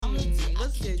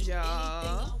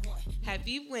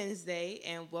Happy Wednesday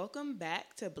and welcome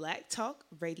back to Black Talk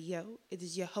Radio. It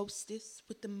is your hostess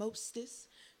with the mostest,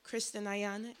 Kristen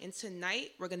Ayana, and tonight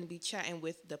we're going to be chatting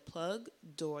with the Plug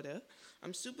daughter.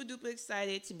 I'm super duper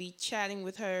excited to be chatting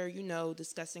with her,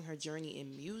 discussing her journey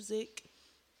in music,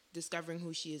 discovering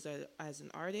who she is as an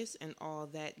artist, and all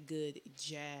that good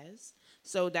jazz.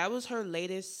 So that was her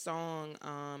latest song,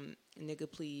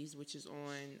 Nigga Please, which is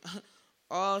on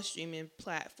all streaming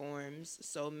platforms.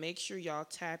 So make sure y'all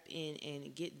tap in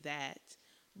and get that.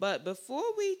 But before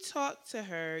we talk to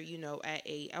her, at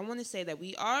 8, I want to say that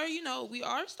we are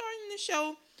starting the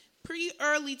show pretty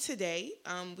early today.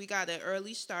 We got an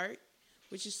early start,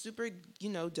 which is super,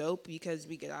 dope because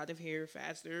we get out of here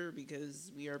faster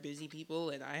because we are busy people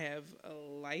and I have a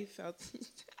life out.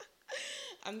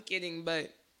 I'm kidding,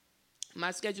 but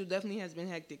my schedule definitely has been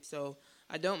hectic, so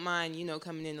I don't mind,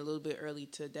 coming in a little bit early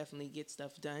to definitely get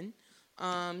stuff done.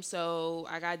 So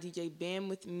I got DJ Bam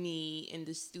with me in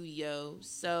the studio.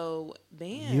 So Yep.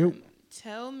 Bam,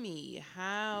 tell me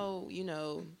how's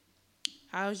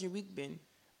your week been?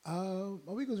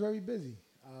 My week was very busy.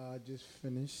 Just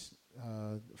finished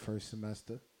the first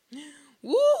semester.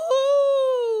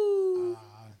 Woohoo! Uh,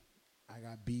 I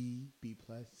got B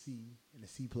plus, C, and a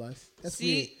C plus. That's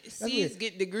weird. C That's C's weird.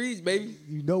 get degrees, baby.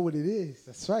 You know what it is.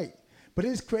 That's right. But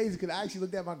it's crazy because I actually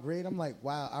looked at my grade. I'm like,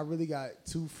 wow, I really got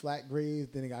 2 flat grades.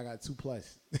 Then I got 2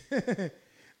 plus.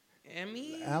 I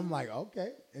mean, And I'm like,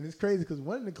 okay. And it's crazy because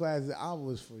one of the classes I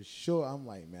was for sure, I'm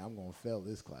like, man, I'm going to fail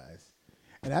this class.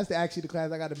 And that's actually the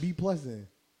class I got a B plus in.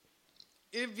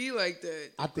 it be like that.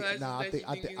 I think, Classes nah, that you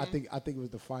think you I think it was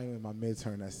the final in my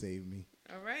midterm that saved me.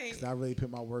 All right. Cause I really put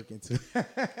my work into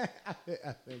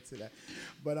into that.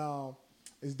 But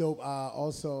it's dope.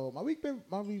 Also my week been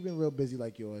real busy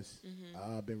like yours.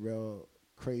 I've been real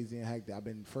crazy and hectic. I've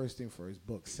been first thing first,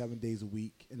 booked 7 days a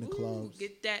week in the Ooh, clubs.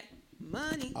 get that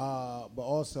money. But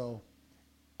also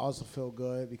feel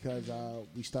good because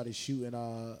we started shooting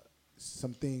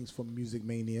some things for Music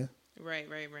Mania. Right.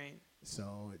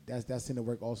 So that's in the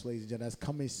work also, ladies and gentlemen. That's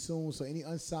coming soon. So any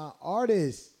unsigned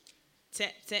artists,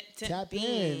 tap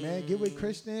in, man. Get with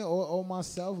Christian or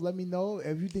myself. Let me know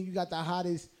if you think you got the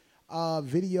hottest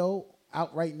video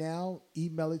out right now.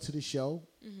 Email it to the show.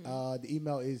 The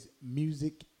email is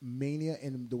musicmania,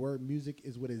 and the word music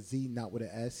is with a Z, not with an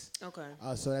S. Okay.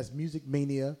 So that's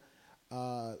musicmania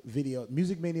video,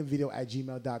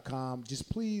 musicmaniavideo@gmail.com. Just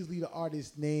please leave the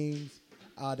artist names,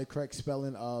 the correct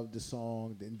spelling of the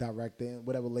song, the director,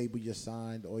 whatever label you're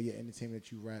signed or your entertainment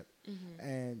that you rep.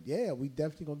 And yeah, we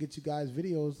definitely gonna get you guys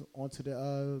videos onto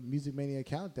the Music Mania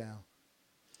countdown.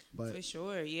 But For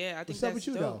sure. Yeah, I think what's up that's with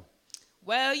you dope. though?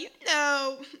 Well,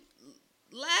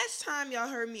 last time y'all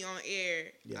heard me on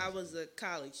air, Yes. I was a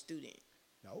college student.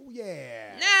 Oh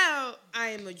yeah. Now I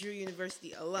am a Drew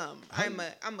University alum. Hey.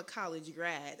 I'm a college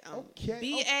grad. Okay,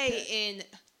 BA okay. in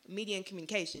media and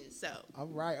communications. So All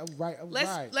right.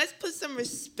 let's put some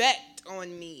respect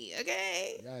on me,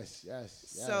 okay? Yes.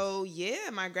 So yeah,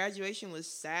 my graduation was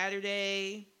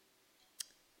Saturday.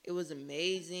 It was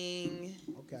amazing.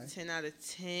 Okay. 10 out of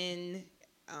 10.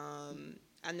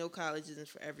 I know college isn't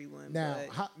for everyone. Now,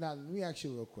 but now let me ask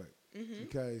you real quick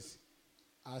because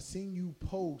I seen you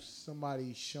post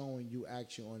somebody showing you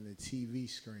action on the TV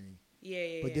screen,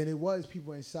 yeah. but then it was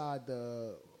people inside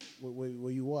the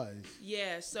where you was.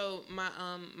 Yeah, so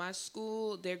my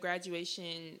school, their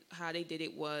graduation, how they did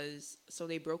it was, so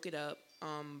they broke it up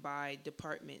by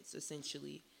departments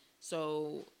essentially.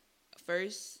 So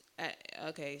first,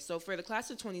 so for the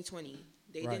class of 2020,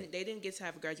 Right. they didn't get to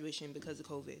have a graduation because of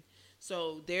COVID.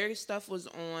 So their stuff was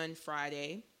on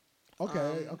Friday.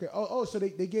 Okay. So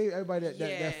they gave everybody that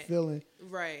Yeah. feeling.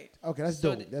 Right. Okay, that's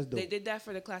So dope. That's dope. They did that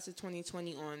for the class of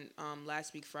 2020 on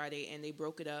last week Friday, and they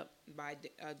broke it up by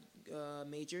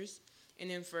majors. And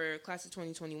then for class of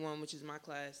 2021, which is my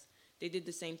class, they did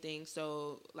the same thing.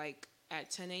 So like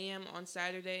at 10 a.m. on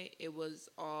Saturday, it was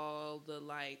all the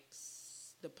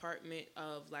Department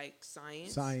of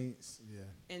Science. Science.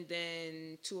 Yeah. And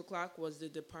then 2 o'clock was the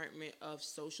Department of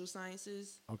Social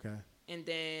Sciences. Okay. And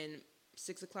then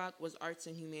 6 o'clock was Arts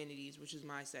and Humanities, which is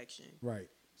my section. Right.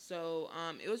 So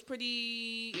it was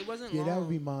pretty. It wasn't Yeah, long. that would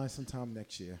be mine sometime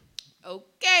next year.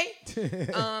 Okay.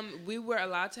 We were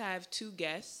allowed to have 2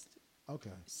 guests. Okay.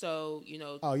 So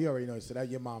Oh, you already know. So that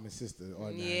your mom and sister.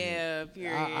 Or yeah.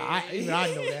 Period. I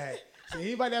know that. So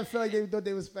anybody that felt like they thought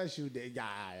they were special,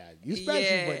 you special,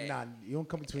 Yeah. but nah, you don't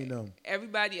come between them.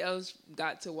 Everybody else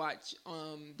got to watch.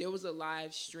 There was a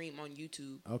live stream on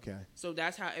YouTube. Okay. So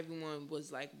that's how everyone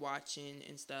was watching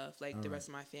and stuff. The Alright. rest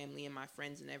of my family and my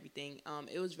friends and everything.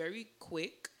 It was very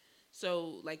quick.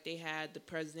 So like they had the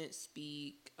president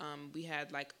speak. We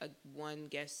had like one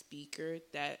guest speaker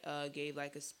that gave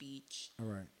like a speech. All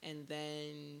right. And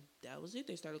then that was it.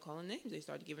 They started calling names. They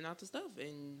started giving out the stuff,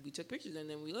 and we took pictures, and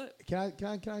then we left. Can I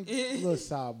a little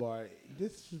sidebar?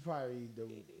 This is probably the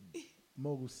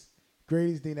most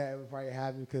greatest thing that ever probably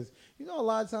happened, because you know a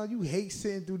lot of times you hate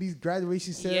sitting through these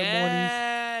graduation ceremonies.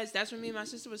 Yes, that's what me and my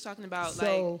sister was talking about.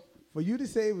 So like, for you to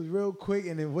say it was real quick,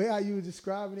 and the way how you were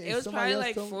describing it, it was probably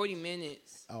like 40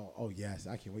 minutes. Oh yes,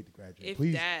 I can't wait to graduate. If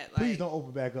please, that, please don't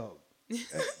open back up.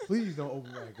 Please don't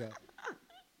open back up.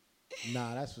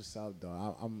 Nah, that's what's up, though.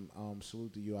 I'm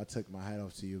salute to you. I took my hat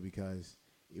off to you, because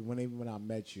when I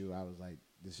met you, I was like,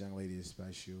 this young lady is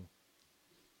special,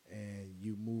 and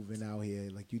you moving out here,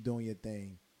 like you doing your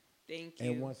thing. Thank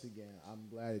you. And once again, I'm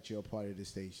glad that you're a part of the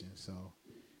station. So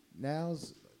now,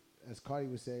 as Cardi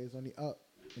would say, it's on the up.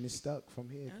 And it's stuck from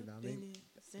here. Up, you know what I mean?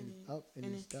 It's up and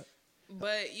it's stuck.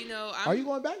 But, you know, are you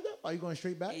going back though? Are you going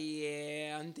straight back?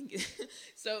 Yeah, I'm thinking.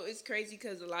 So it's crazy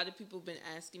because a lot of people have been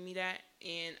asking me that.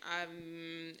 And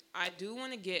I do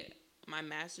want to get my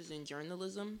master's in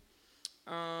journalism.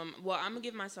 Well, I'm going to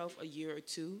give myself a year or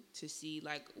two to see,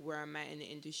 like, where I'm at in the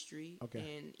industry.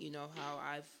 Okay. And, you know, how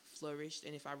I've flourished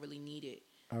and if I really need it.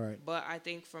 All right. But I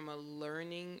think from a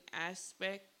learning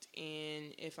aspect,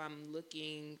 and if I'm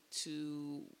looking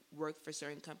to work for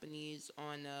certain companies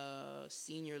on a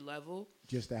senior level,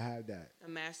 just to have that, a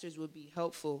master's would be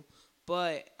helpful.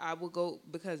 But I will go,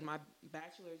 because my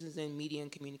bachelor's is in media and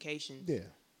communications. Yeah.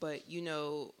 But, you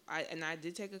know, I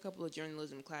did take a couple of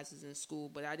journalism classes in school,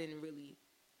 but I didn't really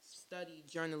study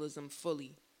journalism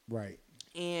fully. Right.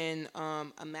 And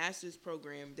a master's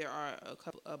program, there are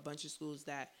a bunch of schools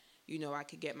that, you know, I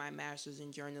could get my master's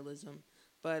in journalism.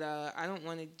 But I don't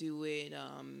want to do it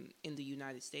in the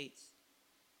United States.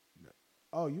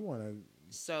 Oh, you want to?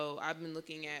 So I've been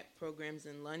looking at programs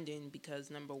in London because,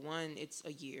 number one, it's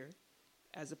a year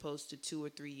as opposed to 2 or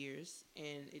 3 years,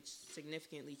 and it's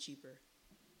significantly cheaper.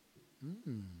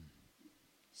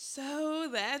 So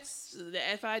that's,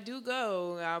 if I do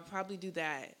go, I'll probably do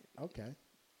that. Okay.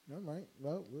 All right.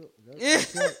 Well,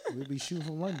 we'll be shooting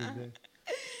from London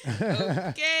then.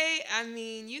 Okay. I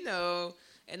mean, you know,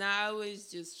 and I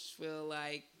always just feel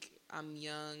like I'm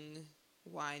young.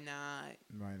 Why not?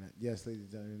 Why not? Yes, ladies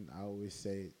and gentlemen, I always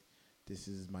say it. This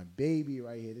is my baby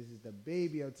right here. This is the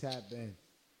baby of Tap In.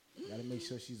 Gotta make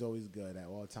sure she's always good at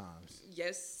all times.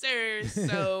 Yes, sir.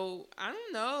 So I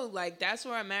don't know. Like, that's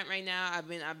where I'm at right now.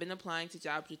 I've been applying to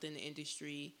jobs within the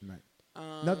industry.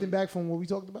 Right. Nothing back from what we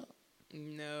talked about?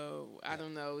 No, I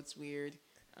don't know. It's weird.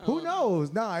 Who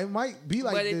knows? Nah, it might be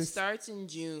like this. But it starts in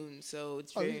June, so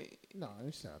it's very... No,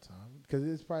 it's not time. Because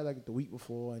it's probably like the week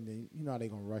before, and then you know how they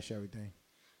going to rush everything.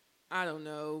 I don't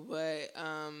know, but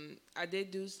I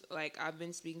did do, like, I've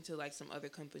been speaking to, like, some other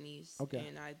companies. Okay.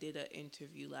 And I did an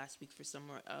interview last week for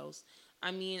somewhere else.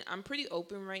 I mean, I'm pretty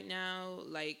open right now.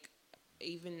 Like,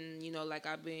 even, you know, like,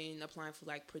 I've been applying for,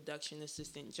 like, production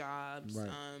assistant jobs. Right.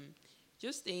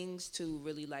 Just things to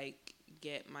really, like,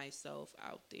 get myself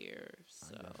out there.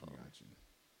 So. I definitely got you.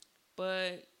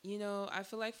 But, you know, I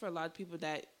feel like for a lot of people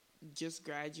that just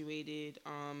graduated,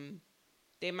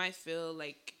 they might feel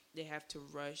like they have to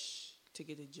rush to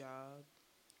get a job.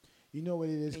 You know what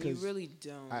it is? And you really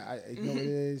don't. I you know what it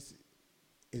is?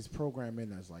 It's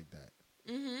programming us like that.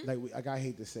 Mm-hmm. Like I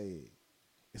hate to say it.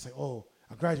 It's like, oh,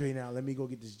 I graduated now. Let me go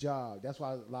get this job. That's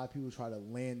why a lot of people try to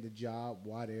land the job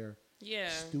while they're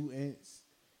students.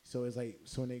 So it's like,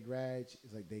 so when they grad,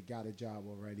 it's like they got a job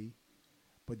already.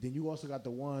 But then you also got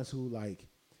the ones who like,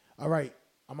 all right,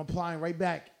 I'm applying right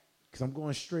back because I'm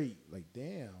going straight. Like,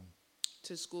 damn.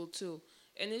 To school too.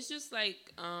 And it's just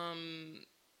like,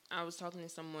 I was talking to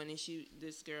someone and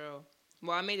this girl,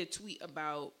 well, I made a tweet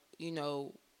about, you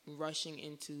know, rushing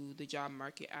into the job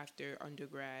market after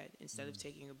undergrad instead of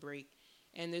taking a break.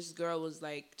 And this girl was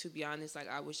like, to be honest, like,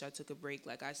 I wish I took a break.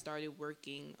 Like, I started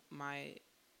working my,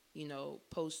 you know,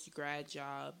 post-grad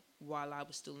job while I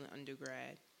was still in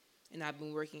undergrad. And I've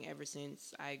been working ever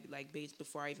since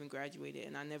before I even graduated.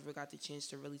 And I never got the chance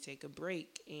to really take a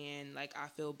break. And, like, I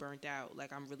feel burnt out.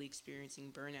 Like, I'm really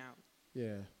experiencing burnout.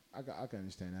 Yeah, I can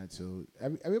understand that, too.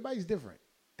 Everybody's different.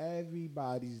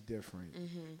 Everybody's different.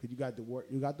 Because you got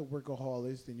the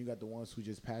workaholics, then you got the ones who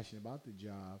just passionate about the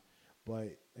job.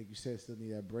 But, like you said, still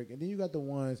need that break. And then you got the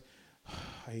ones,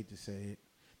 I hate to say it,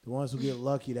 the ones who get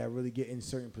lucky that really get in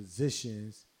certain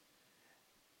positions.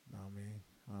 Nah, man.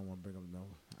 I don't want to bring up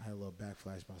I had a little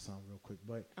backflash by something real quick,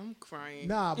 but I'm crying.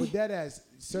 Nah, but that has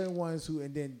certain ones who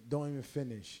and then don't even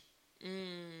finish.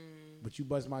 But you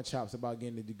bust my chops about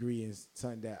getting a degree and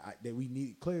something that we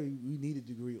need. Clearly, we need a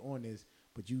degree on this,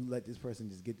 but you let this person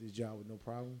just get this job with no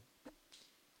problem.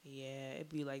 Yeah, it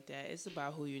be like that. It's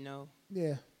about who you know.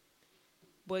 Yeah.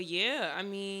 But yeah, I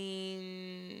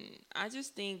mean, I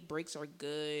just think breaks are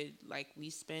good. Like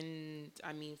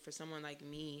for someone like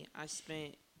me, I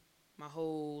spent my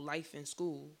whole life in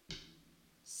school.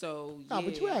 So yeah. Nah,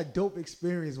 but you had a dope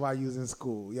experience while you was in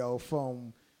school, yo.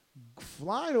 From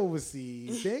flying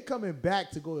overseas, then coming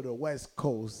back to go to the West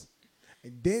Coast,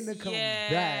 and then to come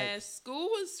back. School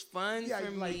was fun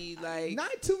for me. Like,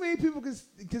 not too many people can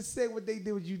say what they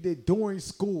did, what you did during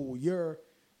school. You're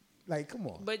like, come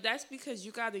on. But that's because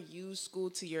you got to use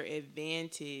school to your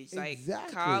advantage. Exactly.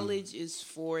 Like, college is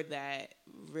for that,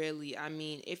 really. I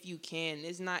mean, if you can.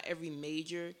 It's not every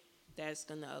major that's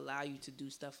going to allow you to do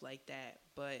stuff like that.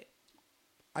 But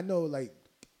I know, like,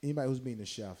 anybody who's being a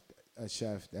chef,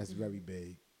 that's very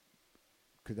big.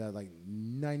 Because that, like,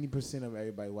 90% of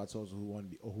everybody who I talk to who want to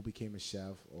be, or who became a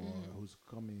chef, or who's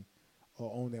coming,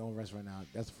 or own their own restaurant now,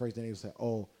 that's the first thing they say,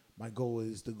 oh, my goal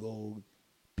is to go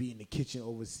be in the kitchen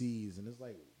overseas. And it's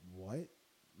like, what?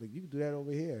 Like, you can do that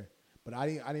over here. But I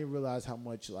didn't realize how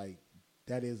much, like,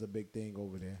 that is a big thing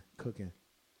over there, cooking.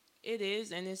 It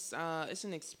is, and it's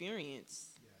an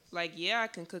experience. Yes. Like, yeah, I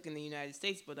can cook in the United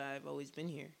States, but I've always been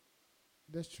here.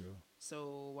 That's true.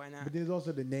 So why not? But there's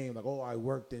also the name, like, oh, I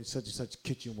worked in such and such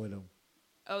kitchen with him.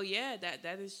 Oh yeah,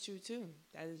 that is true too.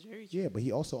 That is very true. Yeah, but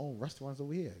he also owned restaurants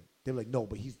over here. They're like, no,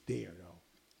 but he's there though.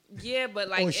 Yeah, but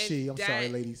like, or she. I'm sorry,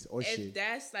 ladies. Or she.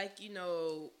 That's like,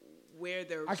 where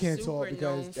they're. I can't talk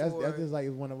because that's just like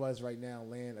one of us right now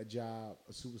land a job,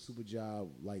 a super job,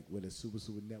 like with a super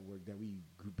network that we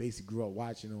basically grew up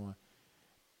watching on,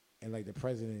 and like the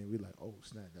president, we like, oh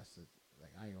snap,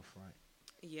 like I ain't gonna front.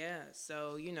 Yeah,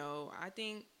 so I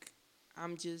think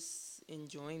I'm just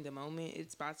enjoying the moment.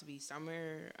 It's about to be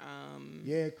summer.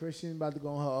 Yeah, Christian about to go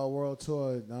on her world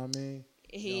tour. You know what I mean?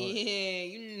 Yeah,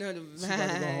 you know the vibe. She's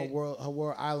about to go on her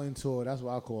world island tour. That's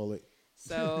what I call it.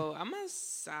 So I'm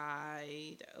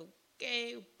outside,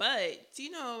 okay, but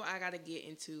I gotta get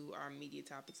into our media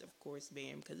topics, of course,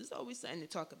 Bam, because it's always something to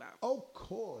talk about. Of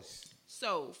course.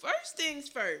 So first things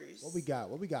first. What we got?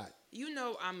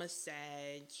 I'm a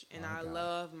Sag, and I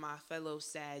love my fellow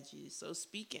Sages. So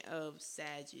speaking of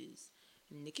Sages,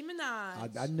 Nicki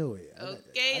Minaj. I knew it.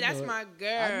 Okay, that's my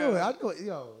girl. I knew it.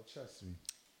 Yo, trust me.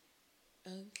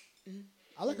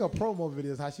 I like her promo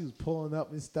videos, how she was pulling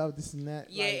up and stuff, this and that.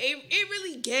 Yeah, it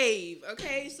really gave.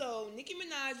 Okay, so Nicki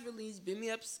Minaj released "Beam Me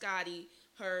Up, Scotty,"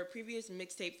 her previous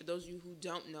mixtape, for those of you who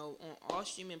don't know, on all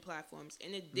streaming platforms.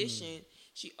 In addition,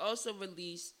 she also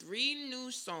released 3 new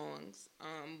songs,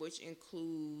 which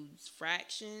includes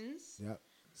 "Fractions,"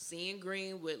 "Seeing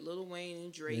Green" with Lil Wayne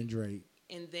and Drake,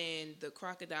 and then the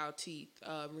Crocodile Teeth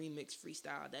remix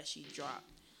freestyle that she dropped.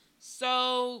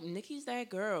 So Nicki's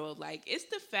that girl. Like, it's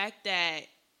the fact that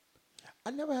I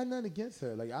never had nothing against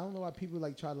her. Like, I don't know why people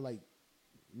like try to like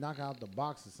knock out the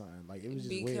box or something. Like, it was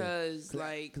just weird.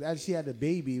 Because as she had the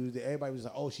baby, everybody was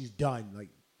like, "Oh, she's done." Like,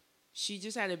 she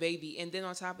just had a baby, and then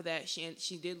on top of that,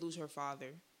 she did lose her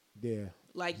father. Yeah.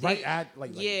 Like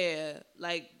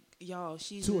y'all,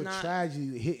 she's to not, a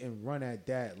tragedy hit and run at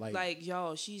that. Like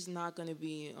y'all, she's not gonna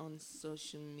be on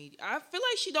social media. I feel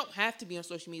like she don't have to be on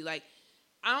social media. Like,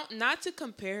 not to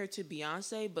compare her to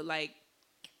Beyonce, but like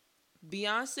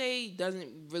Beyonce doesn't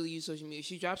really use social media.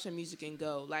 She drops her music and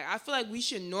go. Like, I feel like we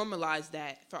should normalize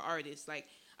that for artists. Like,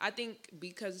 I think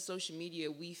because of social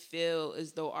media, we feel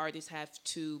as though artists have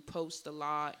to post a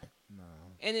lot. No.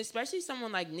 And especially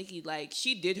someone like Nicki, like,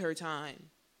 she did her time.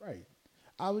 Right.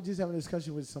 I was just having a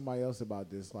discussion with somebody else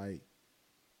about this. Like,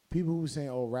 people who saying,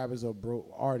 oh, rappers are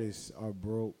broke, artists are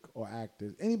broke, or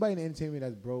actors. Anybody in entertainment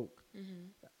that's broke,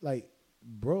 like,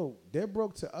 broke, they're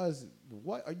broke to us.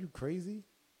 What? Are you crazy?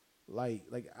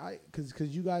 Cause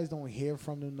you guys don't hear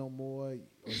from them no more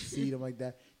or see them like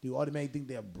that. Do you automatically think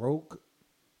they're broke?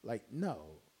 Like, no.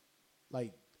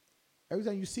 Like, every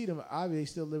time you see them, obviously they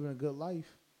still living a good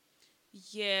life.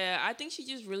 Yeah, I think she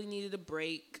just really needed a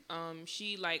break.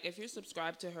 She, like, if you're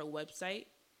subscribed to her website,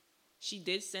 she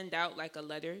did send out like a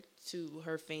letter to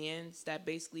her fans that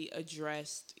basically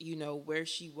addressed, where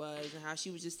she was and how she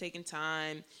was just taking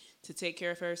time to take care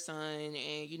of her son,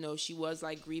 and she was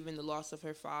like grieving the loss of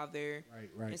her father,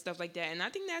 right, and stuff like that. And I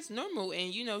think that's normal.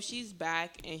 And she's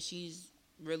back and she's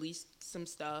released some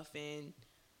stuff, and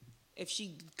if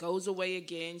she goes away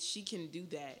again, she can do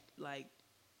that. Like,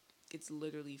 it's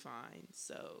literally fine.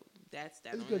 So that's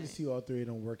that. It's good to see all 3 of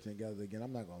them working together again.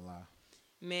 I'm not gonna lie.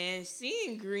 Man,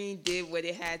 Seeing Green did what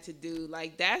it had to do.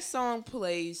 Like, that song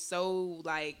plays so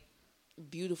like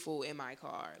beautiful in my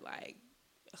car. Like,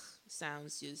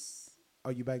 sounds just.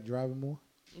 Are you back driving more?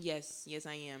 Yes,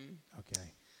 I am.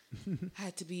 Okay.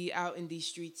 Had to be out in these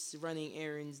streets running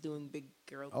errands, doing big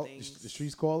girl things. The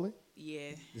streets calling?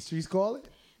 Yeah. The streets calling?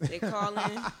 They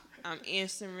calling. I'm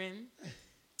answering.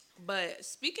 But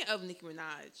speaking of Nicki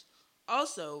Minaj,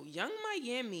 also, Young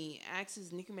Miami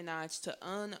asks Nicki Minaj to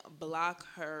unblock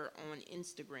her on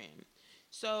Instagram.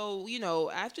 So,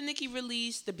 after Nicki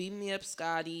released the Beat Me Up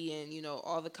Scotty and,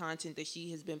 all the content that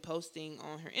she has been posting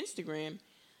on her Instagram,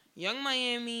 Young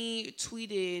Miami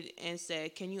tweeted and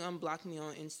said, "Can you unblock me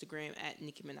on Instagram at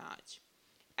Nicki Minaj?"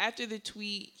 After the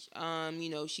tweet,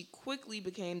 she quickly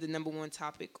became the number one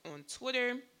topic on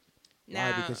Twitter.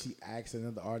 Why? Because she asked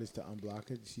another artist to unblock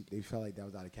her? They felt like that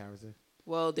was out of character?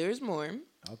 Well, there's more.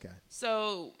 Okay.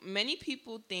 So many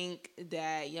people think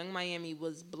that Young Miami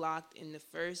was blocked in the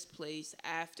first place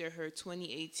after her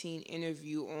 2018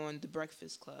 interview on The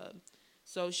Breakfast Club.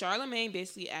 So Charlamagne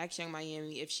basically asked Young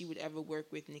Miami if she would ever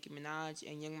work with Nicki Minaj,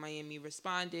 and Young Miami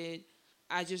responded,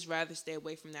 "I just rather stay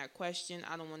away from that question.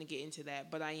 I don't want to get into that,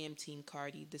 but I am Team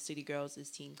Cardi. The City Girls is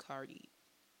Team Cardi."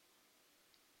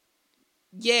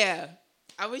 Yeah.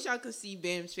 I wish y'all could see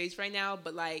Bam's face right now,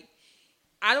 but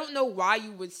I don't know why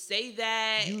you would say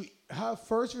that. Her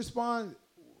first response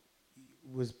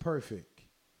was perfect.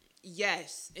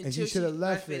 Yes, until she should have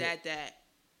left it at that.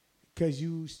 Because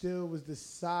you still was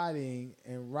deciding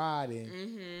and riding,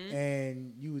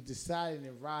 and you was deciding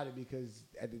and riding because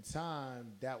at the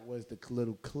time that was the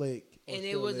little clique. And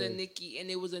it was a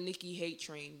Nicki hate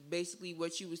train. Basically,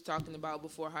 what you was talking about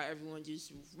before, how everyone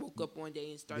just woke up one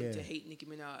day and started to hate Nicki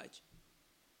Minaj.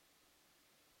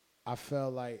 I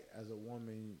felt like as a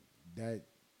woman that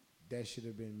should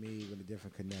have been me with a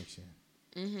different connection.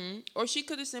 Or she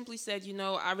could have simply said,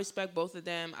 I respect both of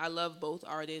them. I love both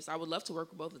artists. I would love to work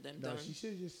with both of them. No, she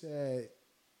should have just said,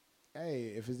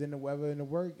 "Hey, if it's in the weather and the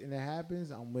work and it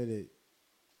happens, I'm with it."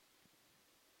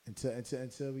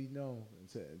 Until we know,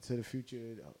 until the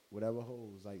future, whatever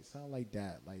holds, something like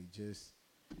that. Just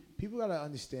people gotta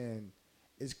understand.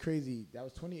 It's crazy. That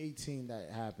was 2018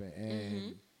 that happened,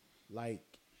 and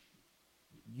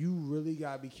you really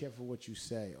gotta be careful what you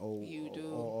say. You do.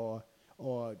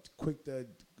 Or quick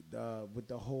with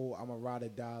the whole "I'm a ride or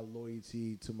die"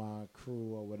 loyalty to my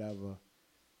crew or whatever,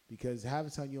 because half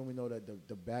the time you only know that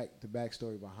the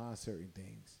backstory behind certain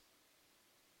things.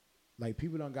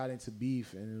 People don't got into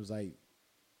beef and it was like,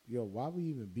 yo, why we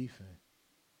even beefing?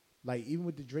 Even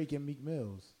with the Drake and Meek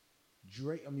Mills,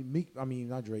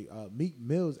 Meek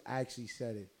Mills actually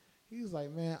said it. He was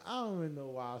like, "Man, I don't even know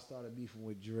why I started beefing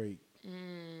with Drake."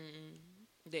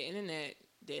 The internet,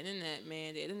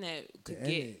 man. The internet could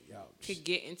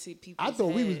get into people's I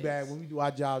thought heads. we was bad when we do our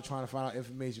job trying to find out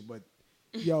information, but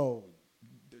yo,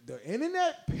 the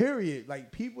internet, period.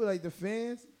 People the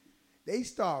fans, they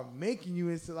start making you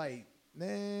into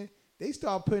man. They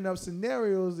start putting up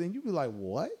scenarios, and you be like,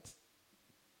 "What?"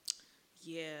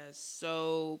 Yeah,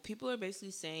 so people are basically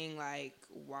saying, why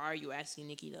are you asking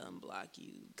Nicki to unblock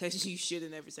you? Because you should have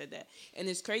never said that. And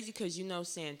it's crazy because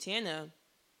Santana,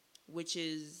 which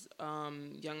is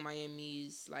Young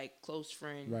Miami's, close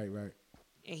friend. Right.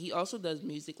 And he also does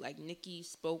music. Nicki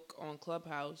spoke on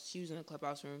Clubhouse. She was in a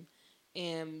Clubhouse room.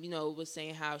 And, was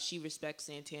saying how she respects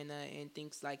Santana and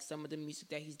thinks, some of the music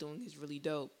that he's doing is really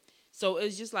dope. So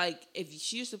it's just if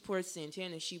she supports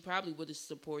Santana, she probably would have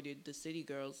supported the City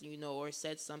Girls, or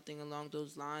said something along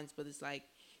those lines. But it's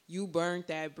you burned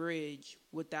that bridge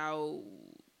without,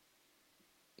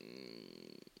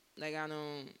 I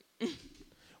don't.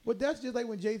 Well, that's just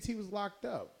when JT was locked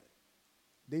up.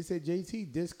 They said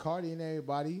JT dissed Cardi and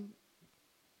everybody.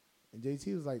 And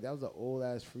JT was like, that was an old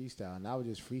ass freestyle. And I was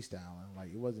just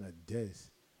freestyling. It wasn't a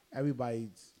diss.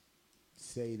 Everybody's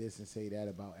say this and say that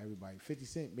about everybody. 50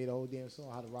 Cent made a whole damn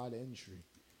song how to ride the industry,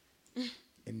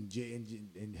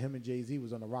 and him and Jay-Z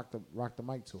was on the Rock the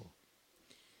Mic tour.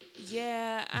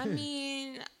 Yeah, I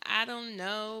mean, I don't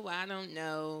know,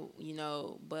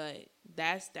 but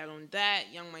that's that on that.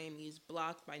 Young Miami is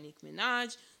blocked by Nicki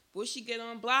Minaj. Will she get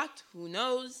unblocked? Who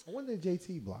knows? I wonder if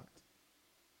JT blocked.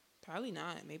 Probably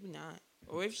not. Maybe not.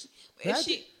 Or if she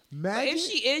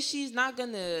is, she's not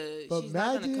gonna. But she's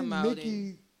not gonna come out.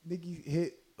 Nicki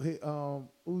hit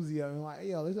Uzi up and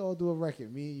hey, yo, let's all do a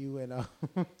record. Me and you and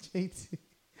JT.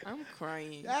 I'm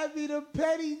crying. That'd be the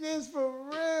pettiness for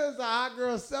real. It's a hot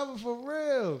girl summer for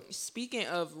real. Speaking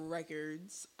of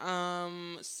records,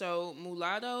 so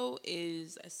Mulatto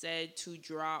is said to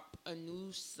drop a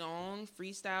new song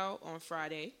freestyle on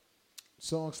Friday.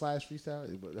 Song /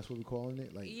 freestyle, that's what we're calling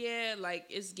it. Yeah,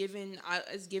 it's giving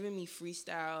me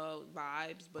freestyle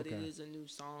vibes, but okay. It is a new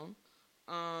song.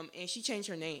 And she changed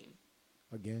her name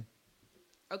again.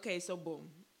 Okay, so boom,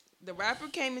 the rapper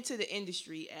came into the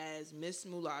industry as Miss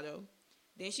Mulatto,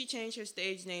 Then she changed her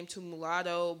stage name to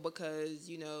Mulatto because,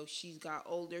 she's got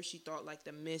older. She thought like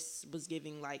the Miss was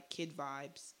giving like kid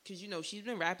vibes. Because, she's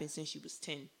been rapping since she was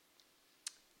 10.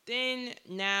 Then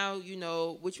now,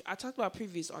 which I talked about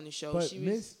previous on the show. But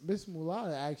Miss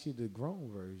Mulatto actually the grown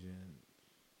version.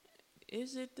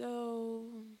 Is it though?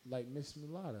 Like Miss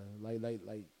Mulatto,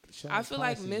 like. I feel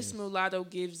like Miss Mulatto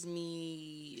gives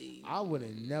me. I would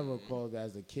have never called that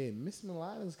as a kid. Miss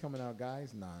Mulatto's coming out,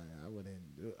 guys. Nah, I wouldn't.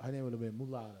 Her name would have been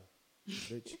Mulatto,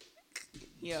 bitch.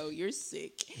 Yo, you're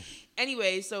sick.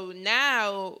 Anyway, so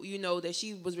now you know that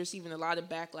she was receiving a lot of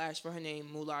backlash for her name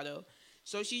Mulatto,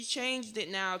 so she changed it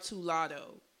now to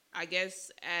Lotto. I guess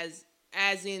as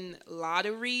in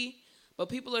lottery. But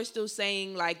people are still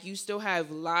saying, like, you still have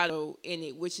Lotto in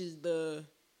it, which is the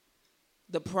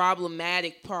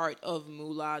problematic part of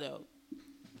Mulatto.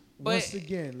 But, once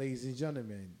again, ladies and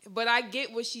gentlemen. But I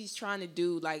get what she's trying to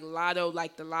do, like Lotto,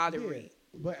 like the lottery.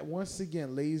 Yeah, but once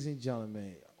again, ladies and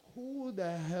gentlemen, who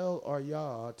the hell are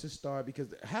y'all to start?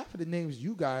 Because half of the names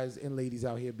you guys and ladies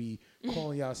out here be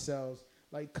calling yourselves,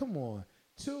 like, come on.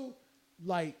 Two,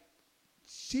 like,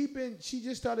 she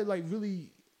just started, like,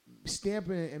 really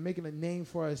stamping and making a name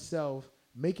for herself,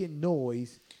 making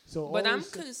noise. So but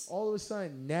all of a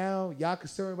sudden now y'all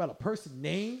concerned about a person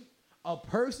name? A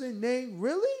person name,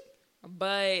 really?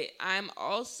 But I'm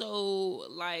also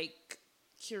like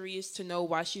curious to know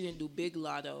why she didn't do Big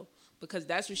Lotto, because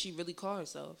that's what she really called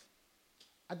herself.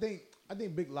 I think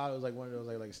Big Lotto is like one of those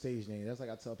like stage names. That's like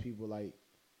I tell people like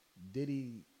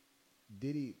Diddy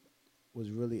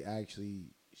was really actually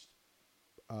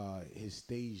his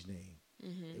stage name.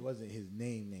 Mm-hmm. It wasn't his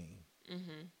name.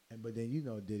 Mm-hmm. But then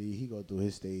Diddy, he go through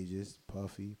his stages.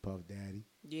 Puffy, Puff Daddy.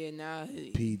 Yeah, nah.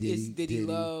 P Diddy, it's Diddy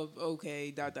Love.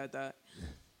 Okay, ...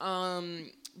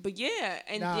 But yeah,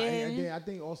 and then I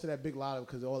think also that Big Lotto,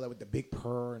 because all that with the big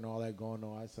purr and all that going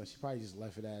on, so she probably just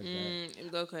left it as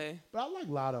that. Okay. But I like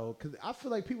Lotto because I feel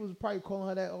like people was probably calling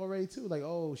her that already too. Like,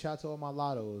 oh, shout out to all my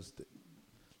Lottos.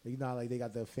 Like they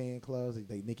got the fan clubs.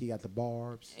 Like Nicki got the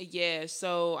Barbs. Yeah,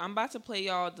 so I'm about to play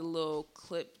y'all the little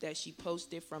clip that she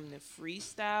posted from the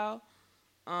freestyle.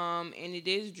 And it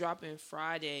is dropping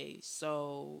Friday.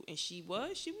 So, and she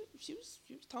was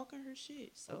talking her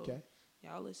shit. So, okay.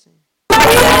 Y'all listen. The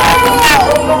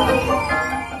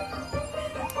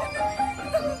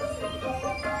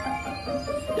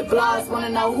blogs wanna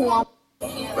know who I'm.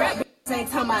 Rap ain't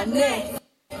talking about nothing.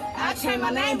 I changed my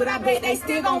name, but I bet they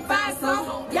still gon' find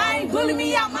some. Y'all ain't bullying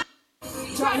me out my.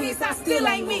 Try hits, I still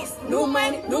ain't mixed. New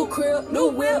money, new crib, new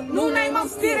whip, new name, I'm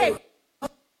still there.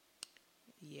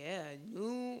 Yeah,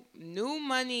 new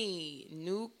money,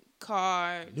 new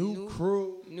car, new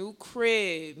crew, new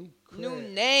crib, new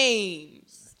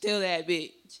names. Still that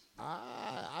bitch.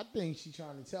 I think she's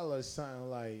trying to tell us something.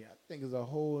 Like, I think there's a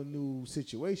whole new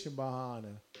situation behind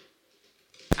her.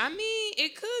 I mean,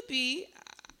 it could be.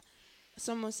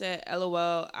 Someone said,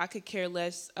 LOL, I could care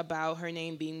less about her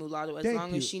name being Mulatto as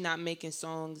long as she's not making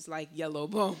songs like Yellow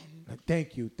Bone.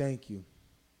 Thank you.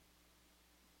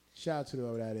 Shout out to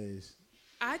whoever that is.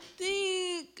 I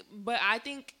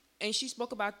think, and she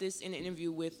spoke about this in an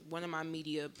interview with one of my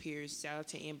media peers, shout out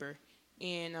to Amber,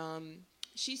 and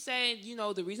she said,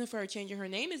 the reason for her changing her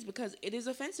name is because it is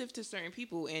offensive to certain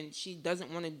people, and she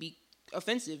doesn't want to be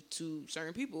offensive to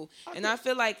certain people. I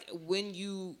feel like when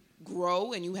you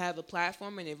grow and you have a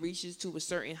platform and it reaches to a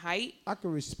certain height, I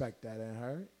can respect that in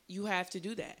her. You have to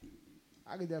do that.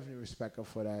 I can definitely respect her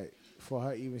for that, for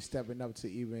her even stepping up to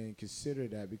even consider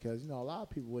that, because a lot of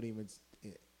people wouldn't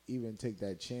even take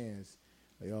that chance.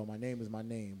 Like, oh, my name is my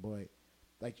name, but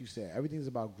like you said, everything's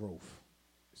about growth.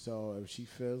 So if she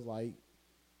feels like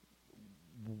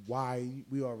why,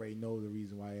 we already know the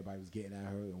reason why everybody was getting at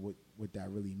her and what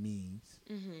that really means.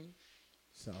 Mm-hmm.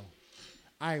 So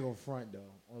I ain't gonna front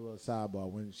though. On a little sidebar,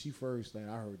 when she first, I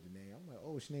heard the name, I'm like,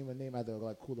 oh, she named her name after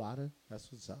like Coolata.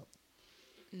 That's what's up.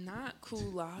 Not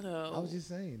Coolata. I was just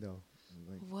saying though.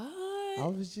 Like, what? I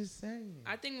was just saying.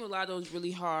 I think Mulatto is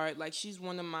really hard. Like, she's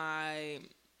one of my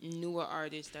newer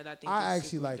artists that I think. I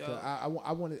actually like her. I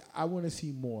want to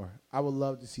see more. I would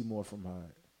love to see more from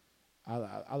her.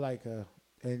 I like her.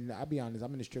 And I'll be honest,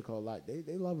 I'm in the strip club a lot.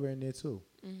 They love her in there too.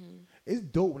 Mm-hmm. It's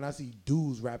dope when I see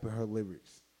dudes rapping her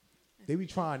lyrics. They be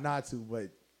trying not to, but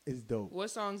it's dope. What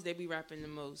songs they be rapping the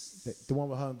most? The one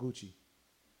with her and Gucci.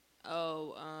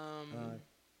 Oh,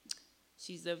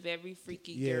 she's a very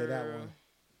freaky girl. Yeah, that one.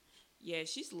 Yeah,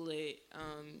 she's lit.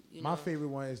 My favorite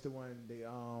one is the one they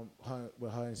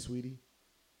with her and Sweetie.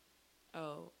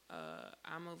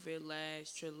 I'm a real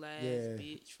last, Yeah.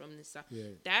 bitch from the south. Yeah.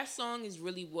 That song is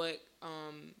really what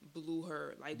blew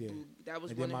her. Like Yeah. that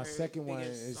was And one then of my her second one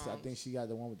biggest is, I songs. think she got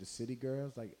the one with the City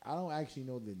Girls. Like, I don't actually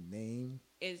know the name.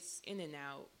 It's In and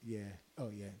Out. Yeah. Oh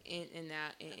yeah. In and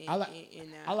Out.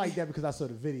 I like that because I saw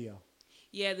the video.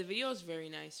 Yeah, the video is very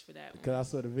nice for that Because one. I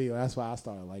saw the video. That's why I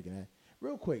started liking that.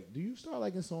 Real quick, do you start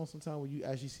liking songs sometime when you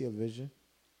actually see a vision?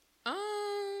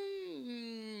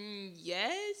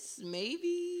 Yes,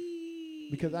 maybe.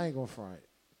 Because I ain't gonna front.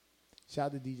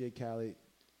 Shout out to DJ Khaled.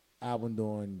 Album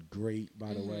doing great,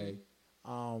 by the way.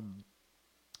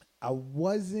 I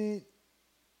wasn't.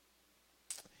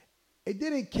 It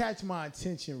didn't catch my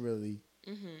attention really.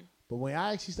 But when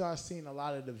I actually started seeing a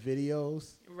lot of the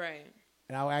videos, Right.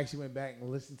 and I actually went back and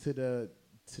listened to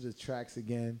the tracks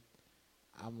again,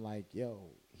 I'm like,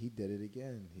 yo, he did it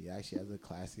again. He actually has a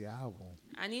classy album.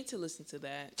 I need to listen to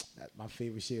that. My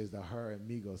favorite shit is the Her and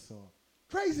Migos song.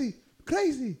 Crazy,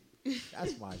 crazy.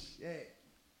 That's my shit.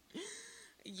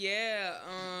 Yeah,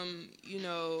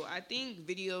 I think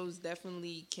videos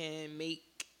definitely can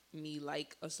make me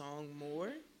like a song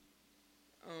more.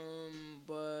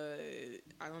 But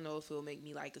I don't know if it'll make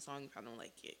me like a song if I don't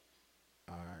like it.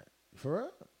 All right. For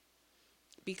real?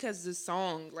 Because the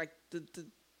song, like the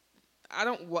I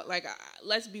don't what like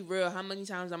let's be real. How many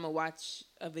times I'm gonna watch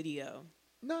a video?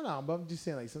 No, but I'm just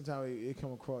saying, like, sometimes it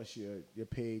come across your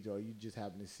page or you just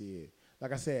happen to see it.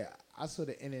 Like I said, I saw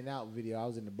the In and Out video. I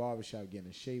was in the barbershop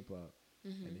getting a shape up,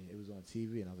 and it was on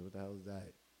TV, and I was like, what the hell is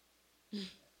that?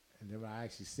 And then when I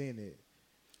actually seen it,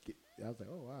 I was like,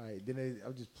 oh, all right. Then I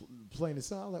was just playing the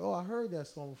song. I was like, oh, I heard that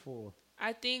song before.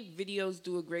 I think videos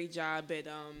do a great job at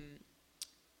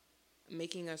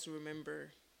making us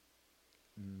remember.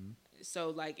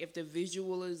 So, like, if the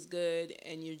visual is good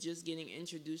and you're just getting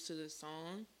introduced to the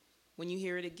song, when you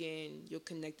hear it again, you're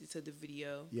connected to the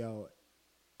video. Yo,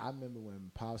 I remember when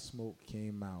Pop Smoke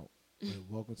came out with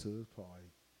Welcome to This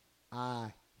Party.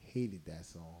 I hated that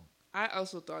song. I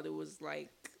also thought it was like,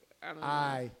 I don't know.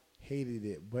 I hated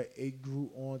it, but it grew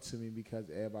on to me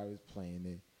because everybody was playing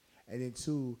it. And then,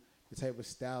 too, the type of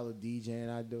style of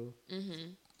DJing I do,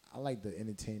 I like to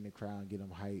entertain the crowd and get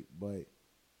them hyped, but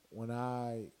when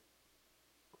I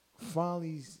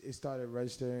finally it started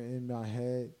registering in my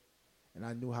head and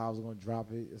I knew how I was going to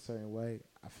drop it a certain way,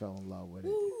 I fell in love with it.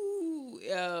 Ooh,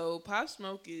 yo, Pop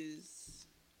Smoke is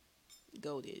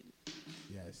goated.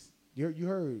 Yes. You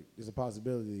heard there's a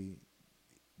possibility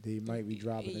they might be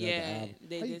dropping another album.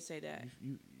 They did say that.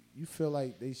 You feel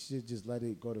like they should just let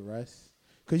it go to rest?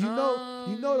 Because you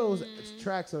know those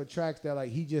tracks are tracks that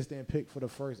like he just didn't pick for the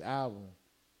first album.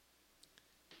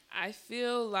 I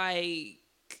feel like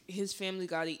his family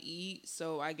got to eat,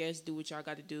 so I guess do what y'all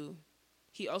got to do.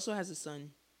 He also has a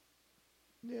son.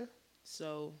 Yeah.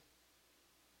 So.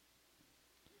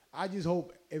 I just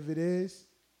hope if it is,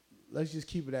 let's just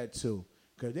keep it at 2.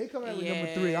 Because they come out with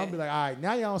number 3, I'll be like, all right,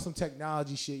 now y'all on some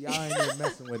technology shit. Y'all ain't even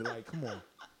messing with it. Like, come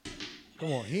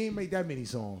on. He ain't make that many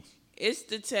songs. It's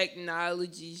the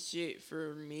technology shit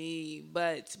for me.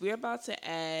 But we're about to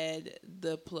add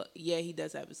the Yeah, he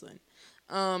does have a son.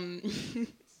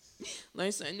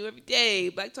 Learn something new every day.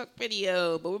 Black Talk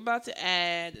Radio. But we're about to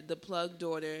add the plug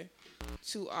daughter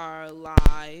to our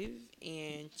live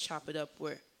and chop it up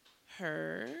with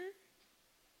her.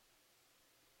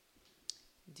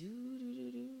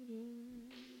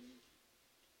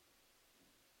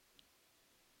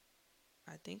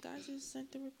 I think I just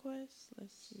sent the request.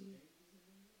 Let's see.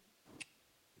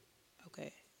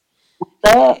 Okay.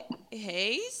 What's up?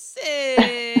 Hey,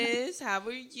 sis. How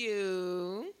are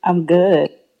you? I'm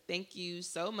good. Thank you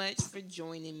so much for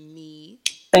joining me.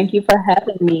 Thank you for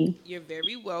having me. You're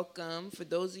very welcome. For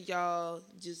those of y'all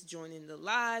just joining the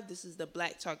live, this is the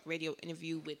Black Talk Radio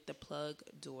interview with the plug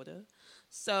daughter.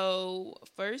 So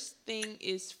first thing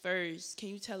is first, can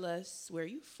you tell us where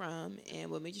you from and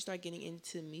what made you start getting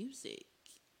into music?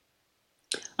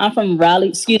 I'm from Raleigh.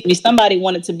 Excuse me. Somebody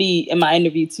wanted to be in my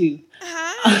interview too.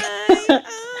 Hi.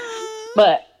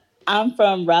 But I'm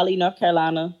from Raleigh, North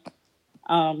Carolina.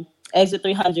 Exit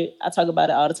 300. I talk about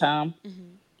it all the time.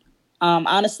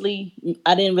 Honestly,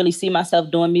 I didn't really see myself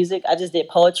doing music. I just did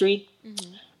poetry.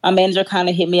 My manager kind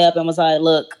of hit me up and was like,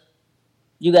 look,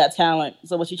 you got talent.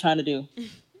 So what you trying to do?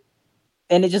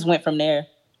 And it just went from there.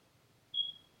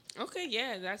 Okay,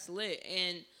 yeah, that's lit.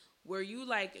 And were you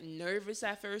like nervous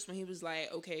at first when he was like,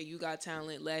 okay, you got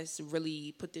talent, let's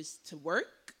really put this to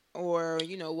work? Or,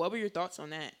 what were your thoughts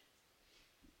on that?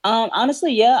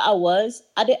 Honestly, yeah, I was.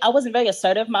 I wasn't very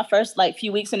assertive my first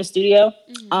few weeks in the studio.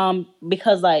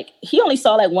 Because he only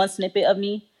saw one snippet of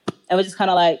me and was just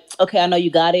kind of like, okay, I know you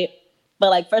got it, But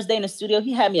like first day in the studio,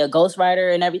 he had me a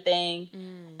ghostwriter and everything.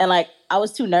 And like I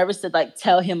was too nervous to like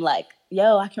tell him like,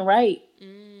 yo, I can write.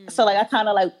 So like I kind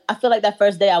of like, I feel like that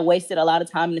first day I wasted a lot of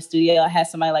time in the studio. I had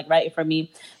somebody like writing for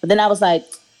me. But then I was like,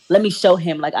 let me show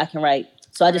him like I can write.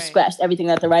 So I just scratched everything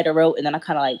that the writer wrote, and then I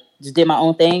kind of like just did my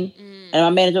own thing. And my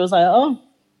manager was like, oh,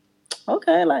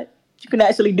 okay, like you can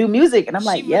actually do music. And I'm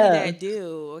like, really that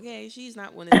dude. Okay, she's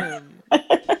not one of them.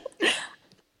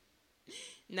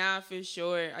 Nah, for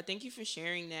sure. I thank you for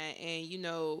sharing that. And, you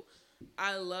know,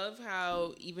 I love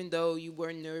how even though you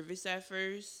were nervous at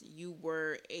first, you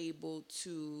were able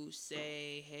to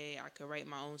say, hey, I could write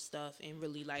my own stuff and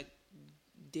really like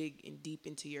dig in deep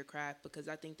into your craft, because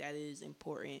I think that is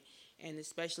important. And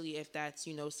especially if that's,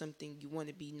 you know, something you want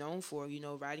to be known for, you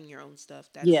know, writing your own stuff,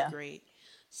 that's great.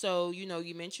 So, you know,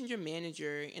 you mentioned your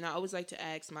manager, and I always like to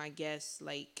ask my guests,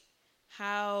 like,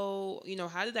 how, you know,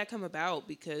 how did that come about?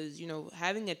 Because, you know,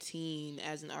 having a team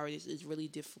as an artist is really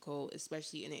difficult,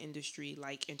 especially in an industry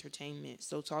like entertainment.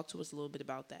 So talk to us a little bit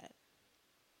about that.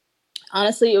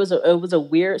 Honestly, it was a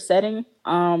weird setting.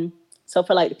 So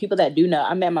for like the people that do know,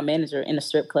 I met my manager in a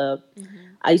strip club.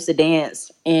 I used to dance,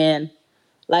 and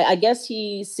like I guess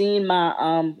he seen my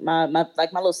my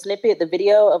like my little snippet, the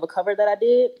video of a cover that I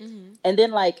did, and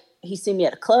then like he seen me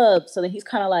at a club. So then he's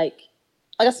kind of like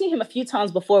I've seen him a few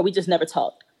times before. We just never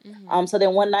talked. So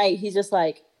then one night he's just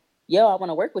like, yo, I want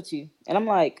to work with you. And I'm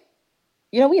like,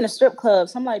 you know, we in a strip club.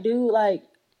 So I'm like, dude, like,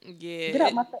 get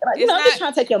out my face. Like, you know, I'm just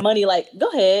trying to take your money. Like, go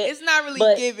ahead. It's not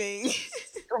really giving.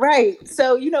 Right.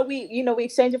 So, we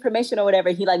exchange information or whatever.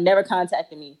 He like never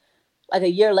contacted me. Like a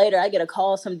year later, I get a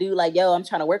call, some dude like, yo, I'm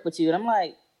trying to work with you. And I'm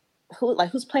like,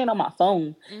 who's playing on my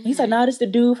phone? He's like, nah, this the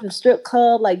dude from the strip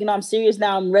club. Like, you know, I'm serious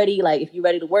now. I'm ready. Like, if you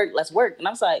ready to work, let's work. And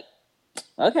I was like,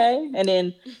 okay. And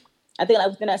then I think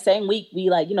like within that same week, we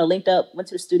like, you know, linked up, went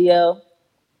to the studio.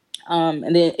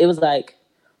 And then it was like,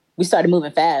 we started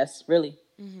moving fast, really.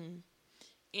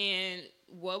 And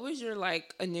what was your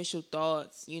like initial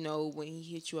thoughts, you know, when he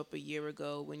hit you up a year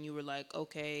ago, when you were like,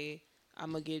 okay,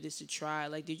 I'm gonna give this a try?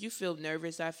 Like, did you feel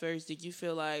nervous at first? Did you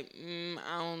feel like,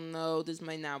 I don't know, this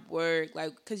might not work?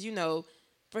 Like, cause you know,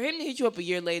 for him to hit you up a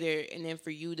year later and then for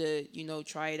you to, you know,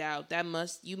 try it out,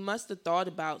 you must have thought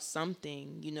about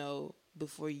something, you know,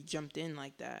 before you jumped in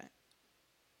like that.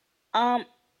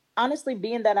 Honestly,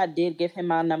 being that I did give him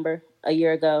my number a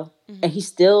year ago, and he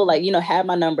still like, you know, had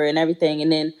my number and everything,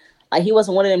 and then like he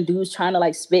wasn't one of them dudes trying to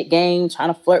like spit game,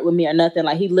 trying to flirt with me or nothing.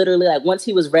 Like he literally like once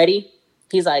he was ready,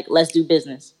 he's like, let's do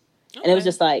business. Okay. And it was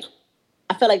just like,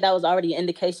 I felt like that was already an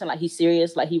indication like he's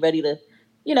serious, like he ready to,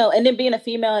 you know. And then being a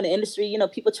female in the industry, you know,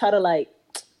 people try to like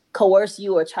coerce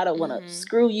you or try to want to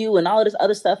screw you and all of this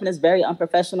other stuff, and it's very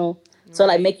unprofessional. So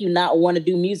like make you not want to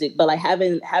do music. But like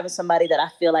having somebody that I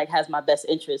feel like has my best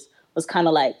interest was kind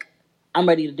of like, I'm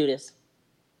ready to do this.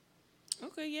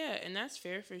 Okay, yeah, and that's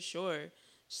fair for sure.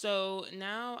 So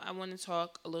now I want to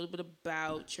talk a little bit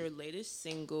about your latest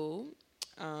single,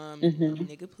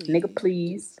 Nigga Please. Nigga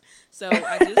Please. So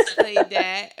I just played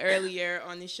that earlier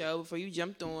on the show before you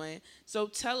jumped on. So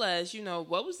tell us, you know,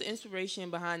 what was the inspiration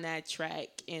behind that track,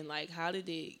 and like how did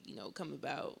it, you know, come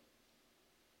about?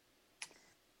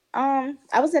 I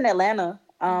was in Atlanta,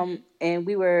 and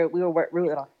we were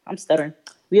I'm stuttering.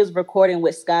 We was recording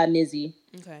with Sky Nizzy.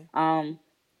 Okay.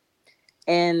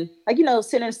 And like, you know,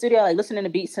 sitting in the studio, like listening to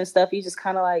beats and stuff, you just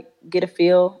kind of like get a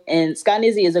feel. And Sky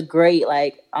Nizzy is a great,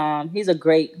 like, he's a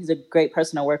great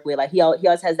person to work with. Like he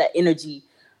always has that energy.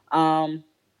 And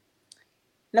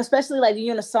especially like when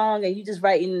you're in a song and you just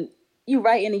writing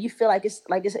and you feel like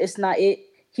it's not it.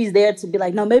 He's there to be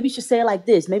like, no, maybe you should say it like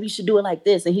this. Maybe you should do it like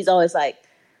this. And he's always like,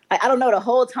 I don't know, the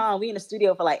whole time we in the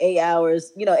studio for like 8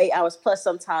 hours, you know, 8 hours plus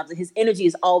sometimes. And his energy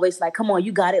is always like, come on,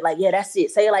 you got it. Like, yeah, that's it.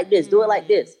 Say it like this. Do it like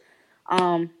this.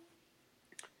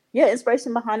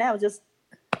 Inspiration behind that was just,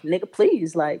 nigga,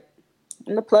 please. Like,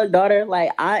 I'm the plug daughter.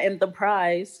 Like, I am the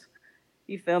prize.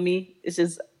 You feel me? It's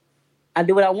just, I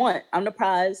do what I want. I'm the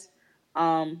prize.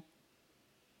 But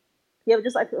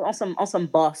just like on some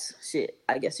boss shit,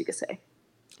 I guess you could say.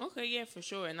 Okay, yeah, for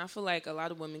sure. And I feel like a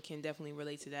lot of women can definitely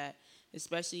relate to that.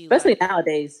 Especially like,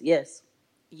 nowadays, yes.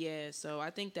 Yeah, so I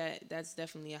think that's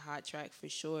definitely a hot track for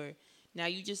sure. Now,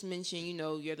 you just mentioned, you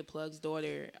know, you're the plug's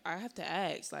daughter. I have to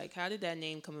ask, like, how did that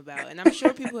name come about? And I'm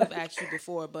sure people have asked you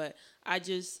before, but I've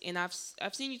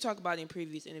seen you talk about it in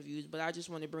previous interviews, but I just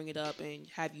want to bring it up and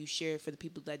have you share for the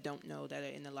people that don't know, that are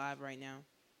in the live right now.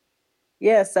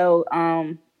 Yeah, so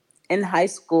in high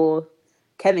school,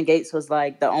 Kevin Gates was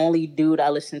like the only dude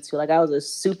I listened to. Like, I was a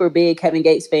super big Kevin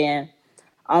Gates fan.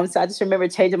 So I just remember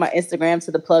changing my Instagram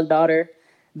to the plug daughter.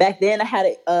 back then I had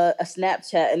a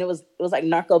Snapchat, and it was like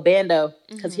Narco Bando,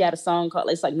 because he had a song called,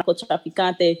 it's like Narco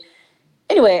Traficante.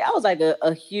 Anyway, I was like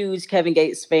a huge Kevin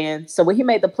Gates fan. So when he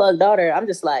made the Plug Daughter, I'm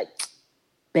just like,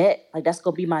 bet, like that's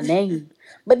gonna be my name.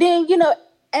 But then, you know,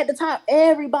 at the time,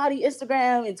 everybody,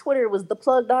 Instagram and Twitter, was the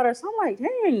Plug Daughter. So I'm like,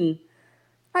 dang,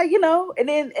 like, you know, and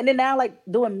then now, like,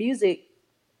 doing music,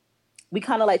 we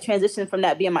kind of like transitioned from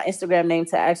that being my Instagram name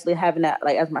to actually having that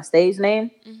like as my stage name.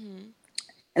 And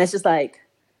it's just like,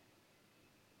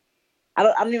 I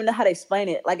don't even know how to explain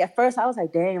it. Like, at first I was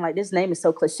like, dang, like this name is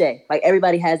so cliche. Like,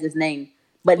 everybody has this name.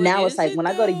 But now it's like, when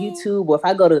I go to YouTube, or if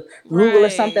I go to Google or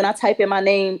something, I type in my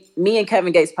name, me and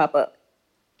Kevin Gates pop up.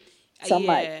 So I'm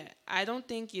like, I don't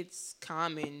think it's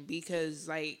common because,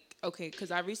 like, okay, because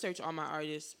I research all my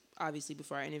artists, obviously,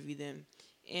 before I interview them.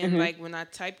 And, like, when I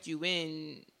typed you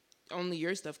in, only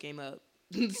your stuff came up.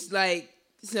 It's like,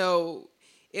 so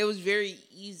it was very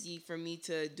easy for me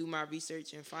to do my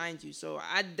research and find you. So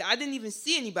I didn't even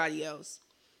see anybody else.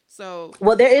 So,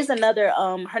 well, there is another.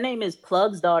 Her name is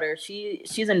Plug's Daughter.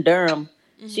 She's in Durham.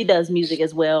 She does music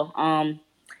as well. And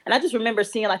I just remember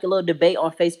seeing like a little debate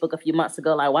on Facebook a few months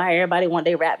ago, like, why everybody want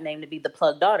their rap name to be the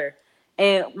Plug Daughter.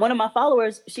 And one of my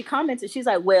followers, she commented, she's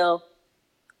like, well,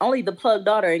 only the Plug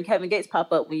Daughter and Kevin Gates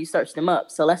pop up when you search them up.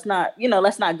 So let's not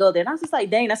go there. And I was just like,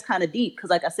 dang, that's kind of deep. Because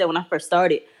like I said, when I first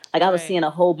started, like, I was seeing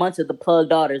a whole bunch of the Plug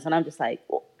Daughters, and I'm just like,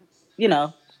 well, you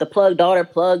know, the Plug Daughter,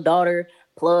 Plug's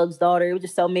Daughter. It was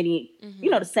just so many, you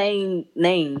know, the same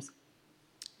names.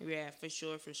 Yeah, for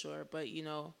sure. But, you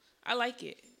know, I like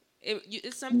it.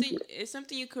 It's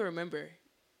something you could remember.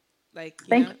 Like,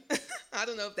 you know? I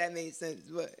don't know if that made sense,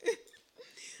 but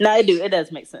no, it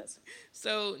does make sense.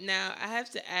 So now I have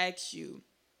to ask you,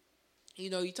 you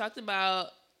know, you talked about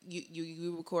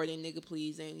you recording Nigga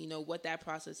Please, and you know what that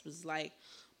process was like.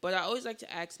 But I always like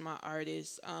to ask my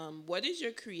artists, what is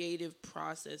your creative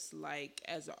process like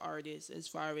as an artist, as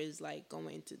far as like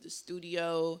going into the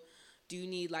studio? Do you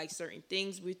need like certain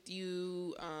things with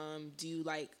you? Do you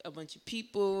like a bunch of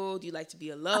people? Do you like to be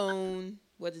alone?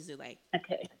 What is it like?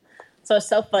 Okay. So it's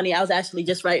so funny. I was actually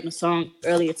just writing a song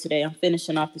earlier today. I'm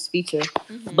finishing off this feature.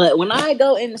 But when I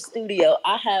go in the studio,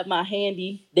 I have my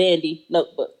handy dandy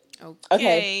notebook.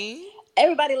 Okay.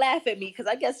 Everybody laugh at me because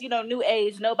I guess, you know, new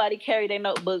age, nobody carry their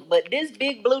notebook. But this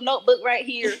big blue notebook right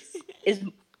here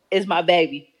is my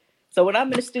baby. So when I'm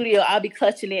in the studio, I'll be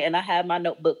clutching it, and I have my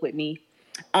notebook with me.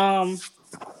 My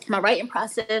writing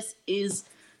process is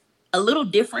a little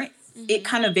different. It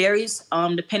kind of varies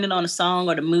depending on the song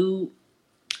or the mood.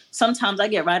 Sometimes I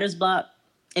get writer's block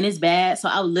and it's bad, so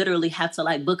I would literally have to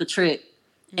like book a trip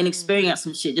and experience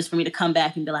some shit just for me to come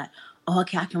back and be like, oh,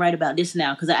 okay, I can write about this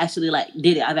now because I actually like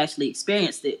did it. I've actually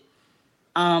experienced it.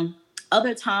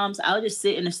 Other times I'll just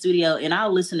sit in the studio and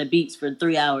I'll listen to beats for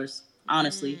 3 hours,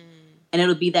 honestly. And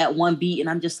it'll be that one beat, and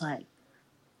I'm just like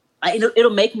it'll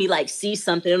make me like see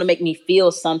something. It'll make me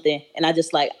feel something, and I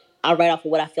just like I write off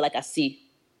of what I feel like I see.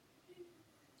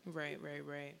 Right.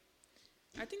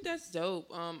 I think that's dope.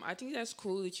 I think that's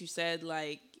cool that you said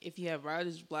like if you have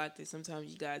writer's block, that sometimes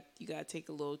you got to take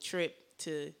a little trip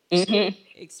to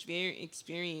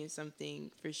experience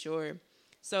something for sure.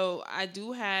 So I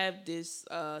do have this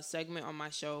segment on my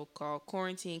show called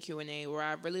Quarantine Q&A, where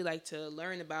I really like to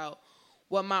learn about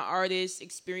what my artist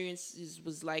experiences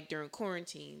was like during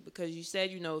quarantine, because you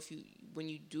said, you know, when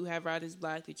you do have writer's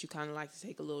block, that you kind of like to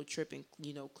take a little trip and,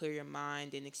 you know, clear your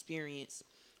mind and experience.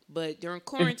 But during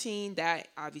quarantine, that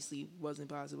obviously wasn't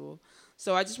possible.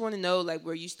 So I just want to know, like,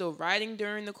 were you still writing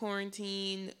during the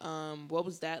quarantine? What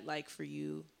was that like for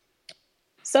you?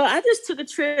 So I just took a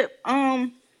trip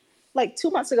like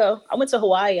 2 months ago. I went to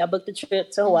Hawaii. I booked a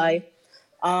trip to Hawaii.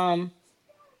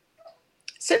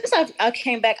 Since I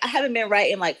came back, I haven't been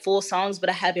writing like full songs, but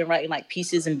I have been writing like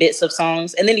pieces and bits of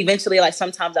songs. And then eventually, like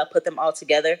sometimes I'll put them all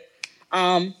together.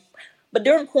 But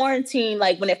during quarantine,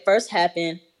 like when it first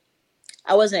happened,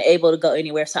 I wasn't able to go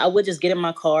anywhere. So I would just get in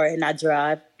my car and I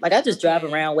drive. Like I just drive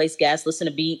around, waste gas, listen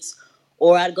to beats.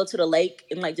 Or I'd go to the lake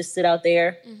and like just sit out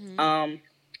there. But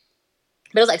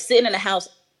it was like sitting in the house,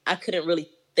 I couldn't really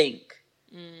think.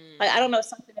 Like, I don't know,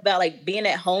 something about like being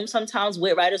at home sometimes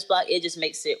with writer's block, it just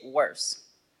makes it worse.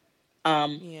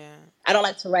 I don't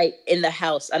like to write in the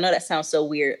house. I know that sounds so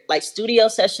weird. Like studio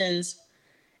sessions,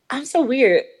 I'm so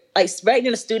weird. Like writing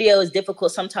in the studio is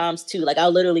difficult sometimes too. Like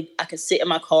I can sit in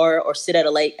my car or sit at a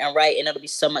lake and write, and it'll be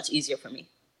so much easier for me.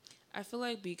 I feel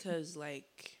like because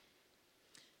like,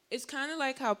 it's kind of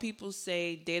like how people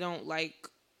say they don't like,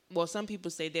 well, some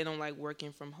people say they don't like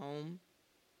working from home.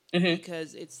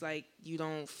 Because it's like you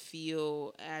don't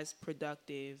feel as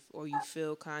productive, or you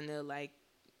feel kind of like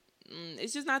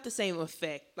it's just not the same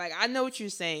effect. Like, I know what you're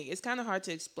saying. It's kind of hard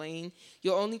to explain.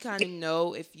 You'll only kind of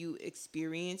know if you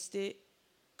experienced it.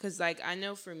 Because, like, I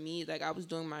know for me, like, I was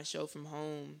doing my show from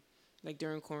home, like,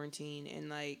 during quarantine. And,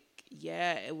 like,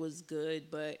 yeah, it was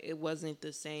good, but it wasn't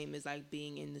the same as, like,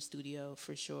 being in the studio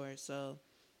for sure. So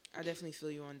I definitely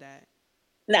feel you on that.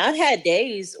 Now, I've had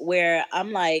days where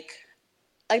I'm like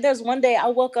there's one day I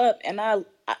woke up and I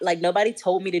like, nobody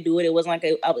told me to do it. It wasn't like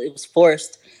it was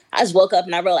forced. I just woke up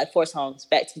and I wrote like 4 songs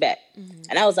back to back.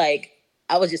 And I was like,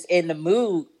 I was just in the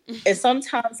mood. And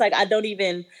sometimes, like, I don't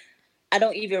even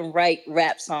write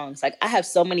rap songs. Like, I have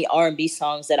so many R&B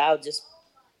songs that I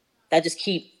just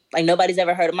keep, like, nobody's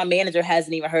ever heard of. My manager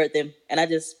hasn't even heard them, and I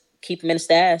just keep them in the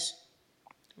stash.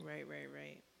 Right.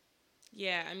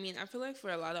 Yeah, I mean, I feel like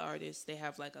for a lot of artists, they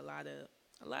have like a lot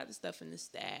of stuff in the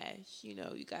stash. You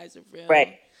know, you guys are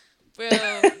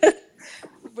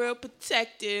real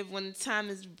protective. When the time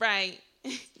is right,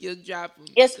 you'll drop them.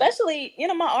 Yeah, especially,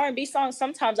 my R&B songs,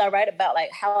 sometimes I write about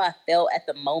like how I felt at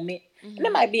the moment. And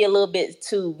it might be a little bit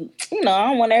too, I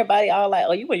don't want everybody all like,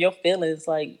 oh, you were your feelings.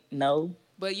 Like, no.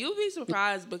 But you'll be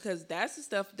surprised because that's the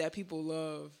stuff that people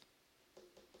love.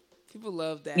 People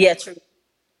love that. Yeah, true.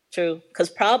 Because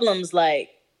Problems, like,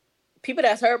 people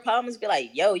that's heard Problems be like,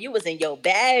 yo, you was in your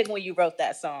bag when you wrote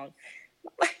that song.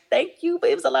 I'm like, thank you, but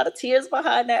it was a lot of tears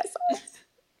behind that song.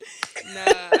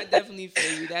 Nah, I definitely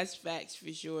feel you. That's facts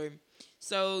for sure.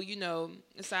 So,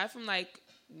 aside from like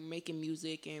making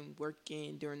music and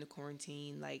working during the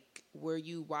quarantine, like, were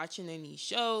you watching any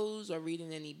shows or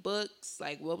reading any books?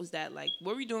 Like, what was that like?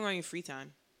 What were you doing on your free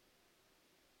time?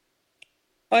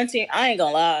 Quarantine, I ain't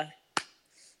gonna lie.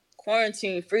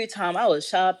 Quarantine free time, I was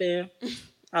shopping.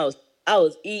 I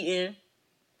was eating.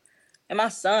 And my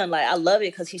son, like, I love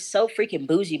it because he's so freaking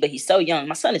bougie, but he's so young.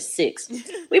 My son is 6.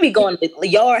 We be going to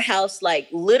Yard House, like,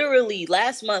 literally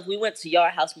last month we went to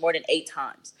Yard House more than 8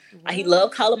 times. Like, he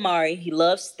loved calamari. He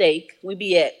loves steak. We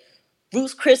be at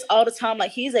Ruth's Chris all the time.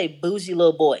 Like, he's a bougie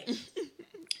little boy.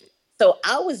 So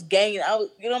I was gaining a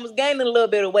little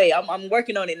bit of weight. I'm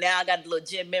working on it now. I got a little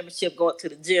gym membership, going to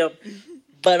the gym.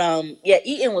 But yeah,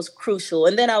 eating was crucial.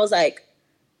 And then I was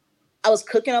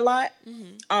cooking a lot.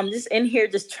 Just in here,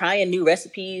 just trying new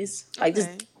recipes. Like, just,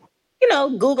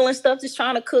 Googling stuff, just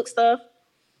trying to cook stuff.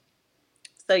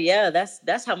 So yeah,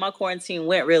 that's how my quarantine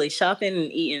went, really. Shopping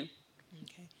and eating.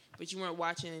 Okay. But you weren't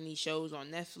watching any shows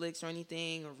on Netflix or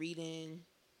anything, or reading?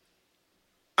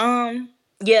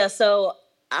 Yeah, so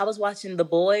I was watching The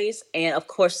Boys and, of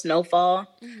course, Snowfall.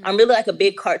 I'm really like a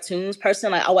big cartoons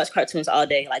person. Like, I watch cartoons all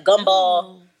day. Like,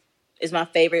 Gumball is my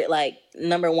favorite, like,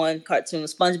 #1 cartoon.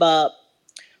 SpongeBob.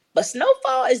 But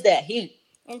Snowfall is that heat.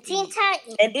 And Teen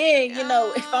Titans. And then,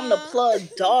 if I'm the plug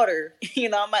daughter,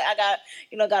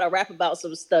 I got to rap about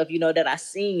some stuff, that I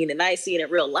seen. And I ain't seen in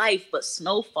real life. But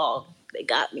Snowfall, they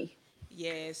got me.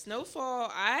 Yeah,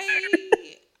 Snowfall,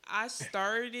 I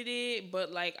started it,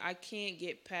 but, like, I can't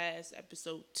get past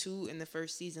episode 2 in the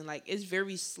first season. Like, it's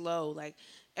very slow. Like,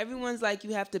 everyone's like,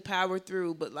 you have to power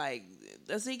through, but, like,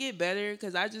 does it get better?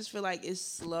 Because I just feel like it's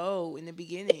slow in the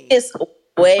beginning. It's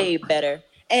way better.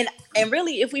 And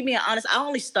really, if we being honest, I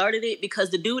only started it because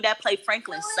the dude that played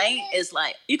Franklin Saint is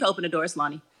like, you can open the door,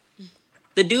 Lonnie.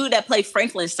 The dude that played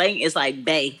Franklin Saint is like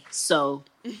Bay. So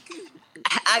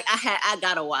I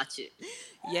gotta watch it.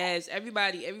 Yes,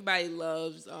 everybody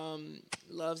loves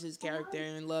his character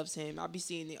and loves him. I'll be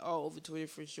seeing it all over Twitter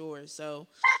for sure. So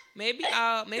maybe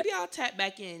I'll tap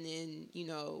back in and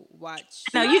watch.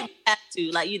 No, you have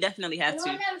to. Like, you definitely have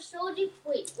to.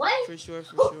 Wait, what? For sure.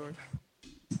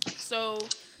 So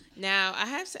now I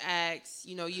have to ask.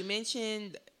 You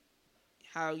mentioned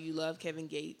how you love Kevin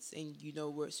Gates and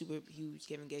we're super huge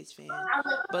Kevin Gates fans.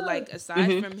 But, like,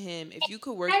 aside from him, if you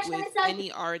could work with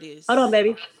any artist, hold on,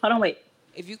 baby. Hold on, wait.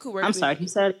 If you could work, sorry, you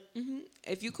said.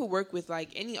 If you could work with, like,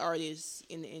 any artists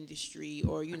in the industry,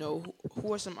 or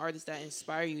who are some artists that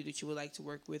inspire you that you would like to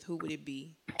work with, who would it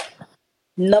be?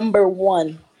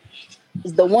 #1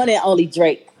 is the one and only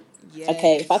Drake. Yes.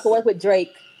 Okay, if I could work with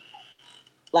Drake,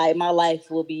 like, my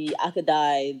life will be, I could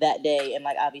die that day and,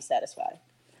 like, I'll be satisfied.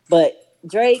 But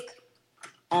Drake,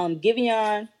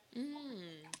 Giveon,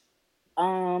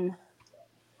 I'm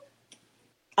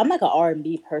like an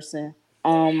R&B person.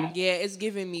 Yeah, it's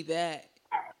giving me that.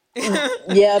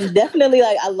 Yeah, I'm definitely,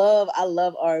 like, I love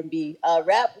R&B.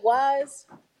 Rap wise,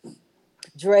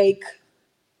 Drake.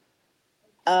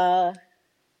 Rap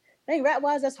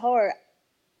wise, that's hard.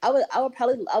 I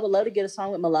would love to get a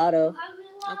song with Mulatto.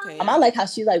 Okay. I like how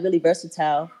she's, like, really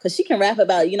versatile because she can rap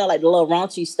about, like, the little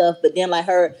raunchy stuff, but then, like,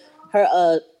 her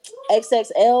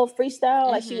XXL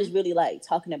freestyle, like, she was really, like,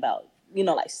 talking about,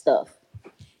 like, stuff.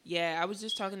 Yeah, I was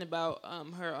just talking about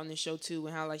her on the show too,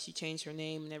 and how like she changed her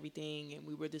name and everything, and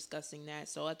we were discussing that.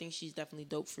 So I think she's definitely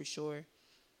dope for sure.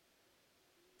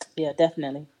 Yeah,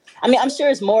 definitely. I mean, I'm sure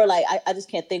it's more like I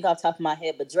just can't think off the top of my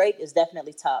head, but Drake is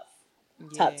definitely top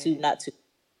two, Yeah, not two.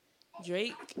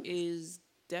 Drake is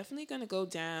definitely gonna go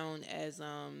down as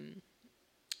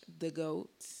the goat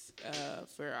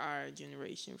for our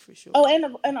generation for sure. Oh,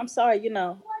 and I'm sorry,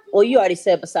 well, you already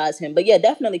said besides him, but yeah,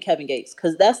 definitely Kevin Gates,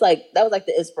 because that was like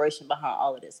the inspiration behind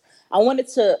all of this. I wanted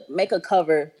to make a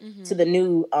cover to the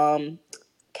new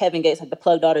Kevin Gates, like the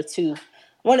Plug Daughter 2.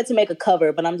 I wanted to make a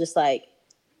cover, but I'm just like,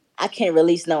 I can't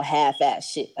release no half-ass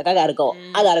shit. Like I gotta go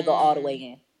all the way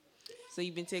in. So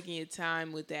you've been taking your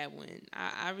time with that one.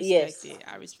 I respect Yes. it.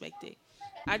 I respect it.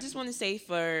 I just want to say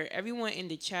for everyone in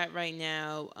the chat right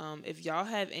now, if y'all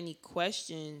have any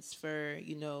questions for,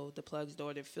 the Plug's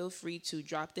daughter, feel free to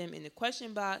drop them in the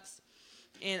question box,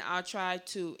 and I'll try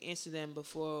to answer them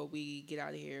before we get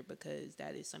out of here, because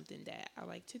that is something that I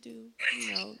like to do.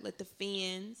 Let the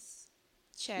fans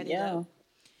chat it up.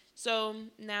 So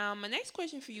now my next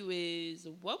question for you is,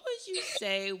 what would you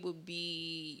say would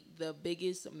be the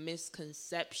biggest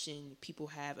misconception people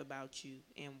have about you,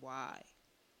 and why?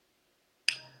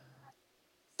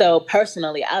 So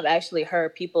personally, I've actually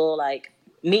heard people like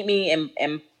meet me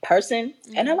in person,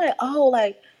 and I'm like, oh,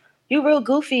 like, you real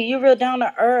goofy, you real down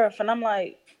to earth, and I'm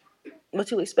like, what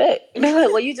you expect? They're like,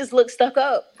 well, you just look stuck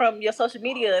up from your social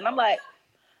media, and I'm like,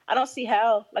 I don't see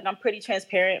how. Like, I'm pretty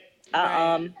transparent.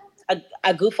 Right.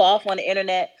 I goof off on the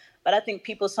internet, but I think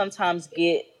people sometimes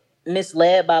get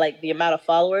misled by like the amount of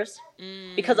followers,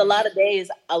 because a lot of days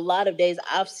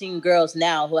I've seen girls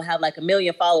now who have like 1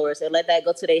 million followers and let that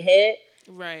go to their head.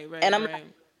 Right. And I'm like,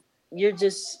 you're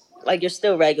just like, you're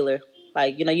still regular.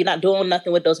 Like, you're not doing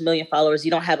nothing with those 1 million followers.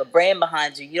 You don't have a brand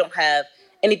behind you. You don't have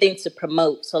anything to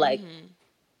promote. So like,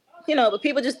 but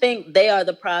people just think they are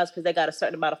the prize because they got a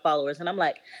certain amount of followers. And I'm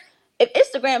like, if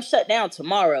Instagram shut down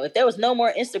tomorrow, if there was no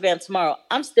more Instagram tomorrow,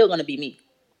 I'm still going to be me.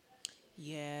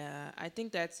 Yeah, I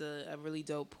think that's a really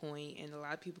dope point, and a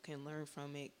lot of people can learn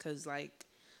from it, because, like,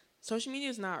 social media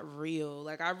is not real.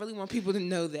 Like, I really want people to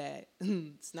know that.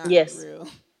 It's not real.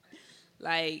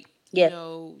 Like,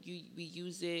 we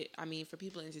use it, I mean, for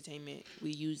people in entertainment,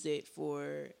 we use it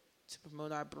to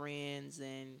promote our brands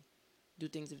and do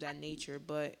things of that nature,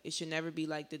 but it should never be,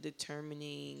 like, the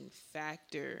determining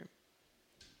factor.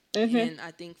 And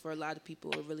I think for a lot of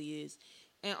people, it really is.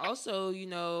 And also,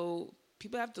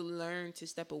 people have to learn to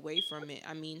step away from it.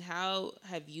 I mean, how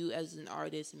have you as an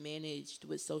artist managed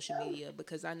with social media?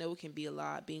 Because I know it can be a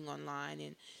lot being online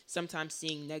and sometimes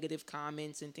seeing negative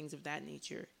comments and things of that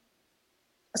nature.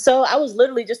 So I was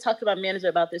literally just talking to my manager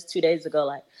about this 2 days ago.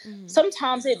 Like,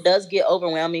 sometimes it does get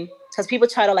overwhelming because people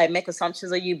try to like make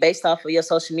assumptions of you based off of your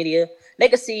social media. They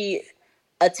could see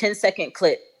a 10-second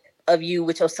clip of you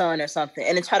with your son or something,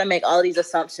 and then try to make all these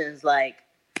assumptions. Like,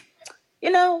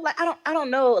 like I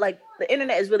don't know. Like, the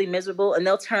internet is really miserable, and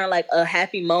they'll turn like a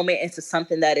happy moment into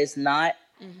something that is not.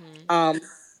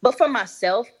 But for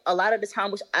myself, a lot of the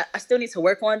time, which I still need to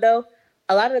work on though,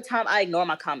 a lot of the time I ignore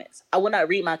my comments. I will not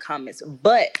read my comments,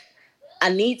 but I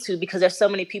need to, because there's so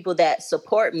many people that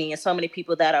support me and so many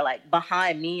people that are like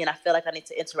behind me, and I feel like I need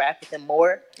to interact with them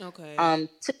more. Okay.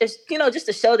 To just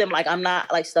to show them like I'm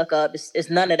not like stuck up. It's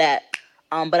none of that.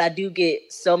 But I do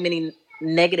get so many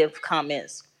negative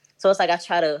comments, so it's like I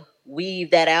try to weave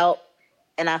that out,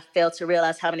 and I fail to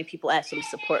realize how many people actually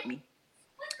support me.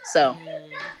 So,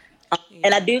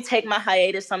 and I do take my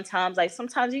hiatus sometimes. Like,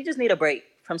 sometimes you just need a break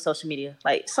from social media.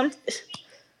 Like,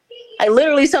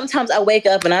 literally sometimes I wake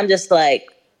up and I'm just like,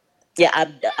 yeah,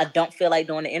 I don't feel like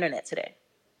doing the internet today.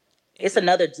 It's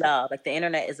another job. Like, the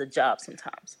internet is a job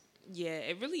sometimes. Yeah,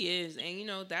 it really is. And,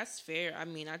 that's fair. I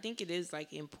mean, I think it is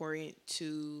like important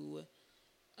to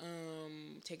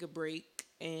take a break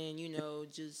and,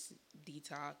 just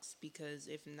detox, because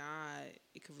if not,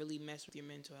 it could really mess with your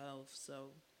mental health.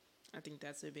 So I think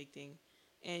that's a big thing.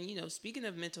 And, speaking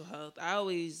of mental health, I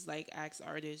always like ask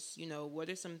artists, what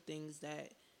are some things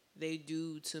that they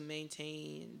do to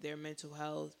maintain their mental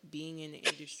health being in the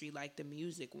industry like the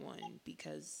music one,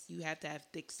 because you have to have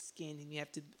thick skin and you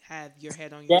have to have your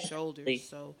head on your shoulders.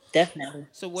 So definitely.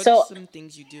 So what are some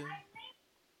things you do?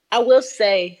 I will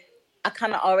say I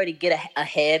kind of already get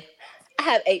ahead. I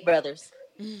have 8 brothers.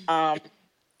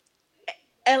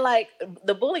 And like,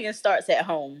 the bullying starts at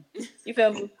home. You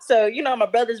feel me? So, my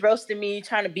brother's roasting me,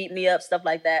 trying to beat me up, stuff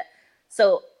like that.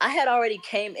 So I had already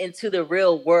came into the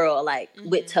real world like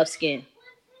with tough skin.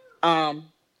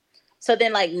 So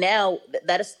then like now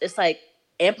it's like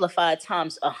amplified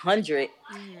times 100.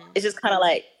 It's just kind of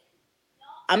like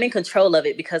I'm in control of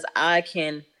it, because I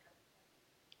can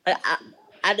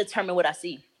I determine what I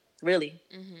see, really.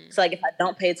 So like if I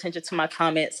don't pay attention to my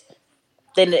comments,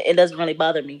 then it doesn't really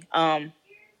bother me.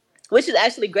 Which is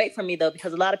actually great for me though,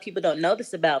 because a lot of people don't know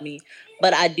this about me,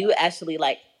 but I do actually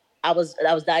like I was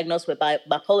diagnosed with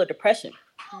bipolar depression.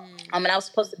 And I was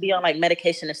supposed to be on like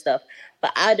medication and stuff,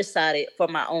 but I decided for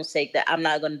my own sake that I'm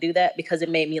not going to do that because it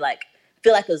made me like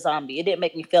feel like a zombie. It didn't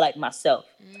make me feel like myself.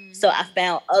 So I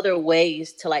found other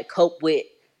ways to like cope with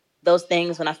those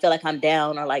things when I feel like I'm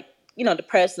down or like, you know,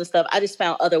 depressed and stuff. I just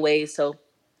found other ways. So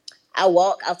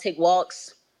I'll take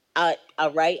walks. I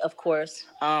write, of course.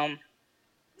 My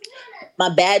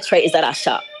bad trait is that I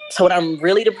shop. So when I'm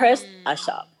really depressed, I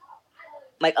shop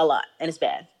like a lot, and it's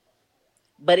bad.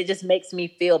 But it just makes me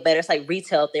feel better. It's like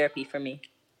retail therapy for me.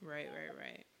 Right.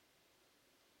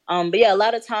 But yeah, a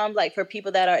lot of times, like for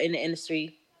people that are in the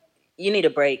industry, you need a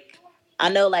break. I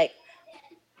know, like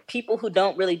people who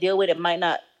don't really deal with it might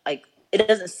not like. It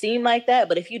doesn't seem like that,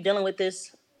 but if you're dealing with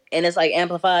this and it's like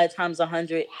amplified times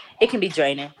 100, it can be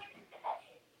draining.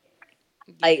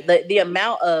 Yeah. Like the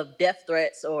amount of death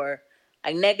threats or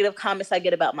like negative comments I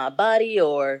get about my body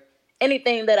or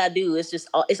anything that I do, it's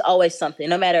always something.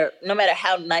 No matter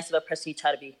how nice of a person you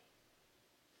try to be.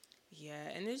 Yeah,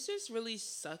 and it's just really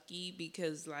sucky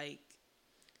because like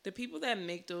the people that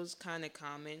make those kind of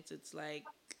comments, it's like,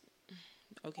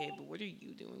 okay, but what are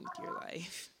you doing with your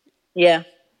life? Yeah,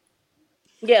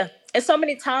 and so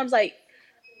many times like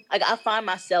I find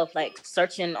myself like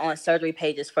searching on surgery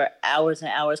pages for hours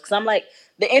and hours because I'm like,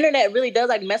 the internet really does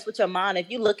like mess with your mind. If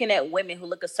you're looking at women who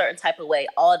look a certain type of way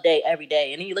all day, every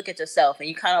day, and then you look at yourself and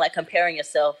you kind of like comparing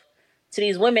yourself to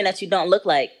these women that you don't look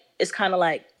like, it's kind of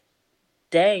like,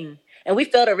 dang. And we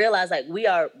fail to realize like we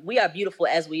are beautiful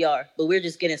as we are, but we're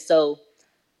just getting so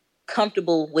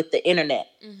comfortable with the internet.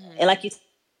 And like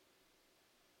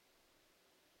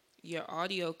your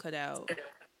audio cut out.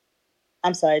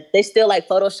 I'm sorry, they still like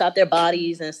Photoshop their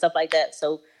bodies and stuff like that.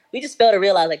 So we just fail to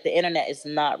realize like the internet is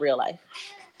not real life.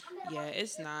 Yeah,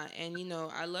 it's not. And, you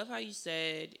know, I love how you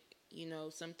said, you know,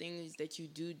 some things that you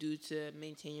do to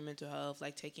maintain your mental health,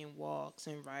 like taking walks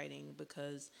and writing,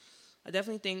 because I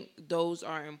definitely think those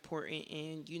are important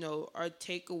and, you know, are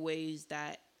takeaways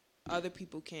that other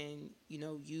people can, you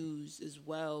know, use as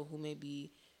well who may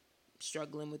be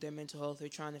struggling with their mental health or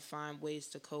trying to find ways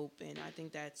to cope. And I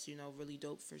think that's, you know, really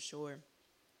dope for sure.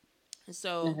 And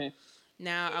so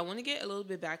now I want to get a little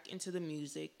bit back into the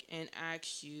music and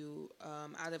ask you,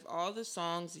 out of all the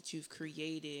songs that you've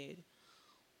created,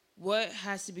 what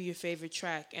has to be your favorite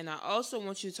track? And I also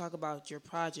want you to talk about your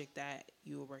project that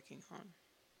you were working on.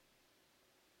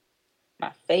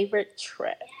 My favorite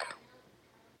track.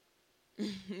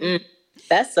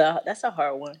 That's a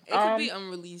hard one. It could be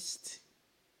unreleased.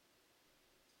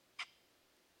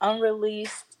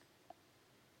 Unreleased,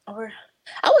 or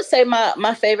I would say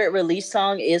my favorite release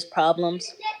song is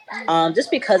Problems.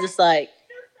 Just because it's like,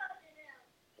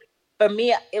 for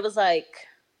me, it was like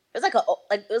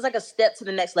a step to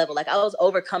the next level. Like I was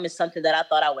overcoming something that I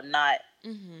thought I would not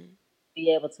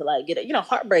be able to like get it. You know,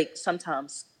 heartbreak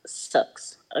sometimes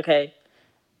sucks. Okay.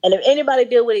 And if anybody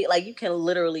deal with it, like you can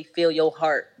literally feel your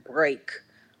heart break.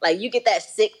 Like you get that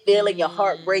sick feeling, your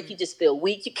heart break, you just feel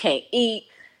weak, you can't eat.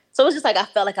 So it's just like I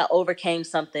felt like I overcame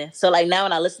something. So like now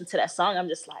when I listen to that song, I'm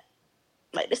just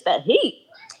like this that heat.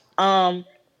 And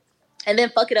then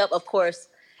Fuck It Up, of course,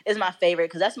 is my favorite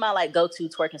because that's my like go-to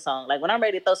twerking song. Like when I'm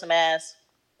ready to throw some ass,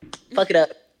 Fuck It Up.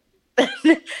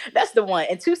 That's the one.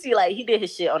 And Tusi, like he did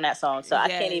his shit on that song, so yes. I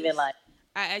can't even like.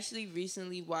 I actually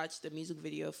recently watched the music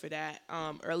video for that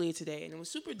earlier today, and it was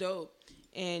super dope.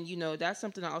 And, you know, that's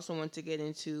something I also want to get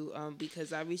into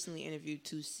because I recently interviewed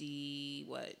Tusi,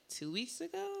 2 weeks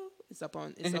ago? It's up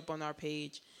on our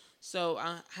page. So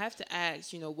I have to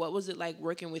ask, you know, what was it like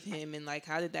working with him and, like,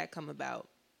 how did that come about?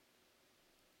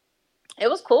 It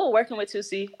was cool working with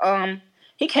Tusi.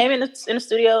 He came in the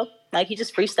studio, like, he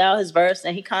just freestyled his verse,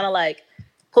 and he kind of, like,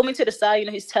 pulled me to the side. You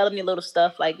know, he's telling me little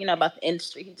stuff, like, you know, about the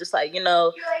industry. He's just like, you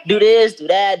know, do this, do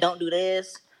that, don't do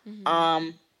this.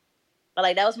 But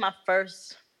like that was my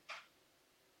first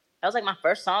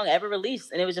song I ever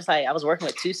released, and it was just like I was working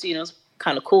with Tusi, and it was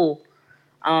kind of cool.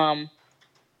 And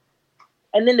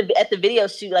then at the video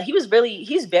shoot, like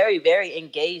he's very, very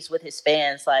engaged with his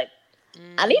fans. Like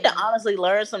I need to honestly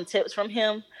learn some tips from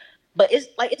him, but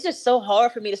it's just so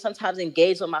hard for me to sometimes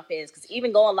engage with my fans because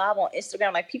even going live on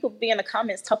Instagram, like people be in the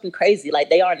comments talking crazy like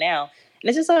they are now, and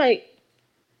it's just like,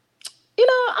 you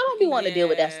know, I don't be wanting to deal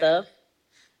with that stuff.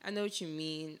 I know what you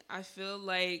mean. I feel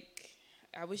like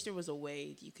I wish there was a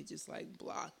way you could just like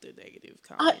block the negative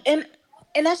comments.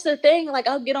 And that's the thing. Like,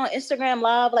 I'll get on Instagram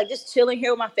Live, like just chilling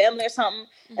here with my family or something.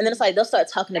 Mm-hmm. And then it's like they'll start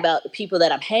talking about the people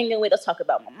that I'm hanging with. They'll talk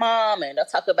about my mom, and they'll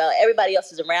talk about everybody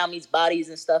else is around me's bodies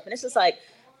and stuff. And it's just like,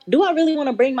 do I really want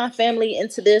to bring my family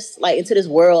into this, like into this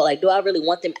world? Like, do I really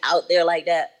want them out there like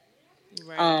that?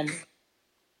 Right.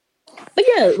 But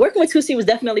yeah, working with 2C was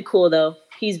definitely cool though.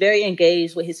 He's very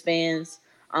engaged with his fans.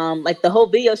 Like the whole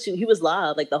video shoot, he was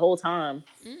live like the whole time.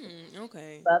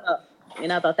 Okay. So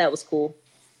I thought that was cool.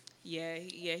 Yeah,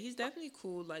 he's definitely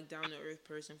cool, like down to earth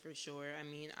person for sure. I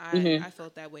mean, I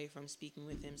felt that way from speaking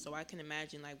with him, so I can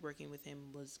imagine like working with him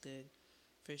was good,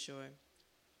 for sure.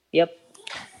 Yep.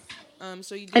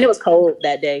 So you did, and it was cold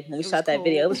that day when we shot that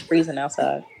video. It was freezing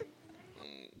outside.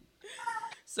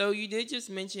 So you did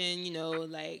just mention,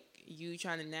 like you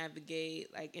trying to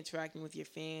navigate like interacting with your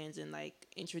fans and like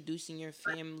introducing your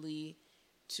family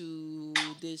to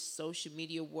this social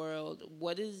media world.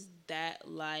 What is that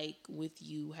like with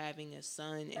you having a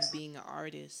son and being an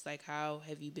artist? Like, how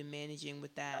have you been managing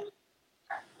with that?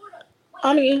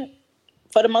 I mean,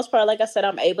 for the most part, like I said,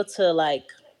 I'm able to like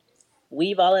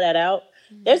weave all of that out.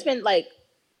 Mm-hmm. There's been like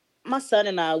my son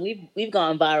and I, we've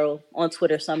gone viral on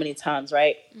Twitter so many times,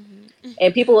 right? Mm-hmm.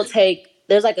 And people will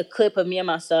there's like a clip of me and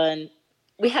my son.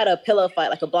 We had a pillow fight,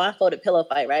 like a blindfolded pillow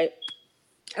fight, right?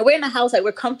 And we're in the house, like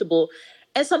we're comfortable.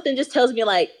 And something just tells me,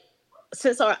 like,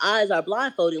 since our eyes are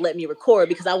blindfolded, let me record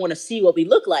because I want to see what we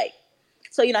look like.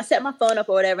 So, I set my phone up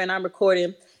or whatever, and I'm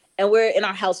recording. And we're in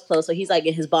our house clothes. So he's, like,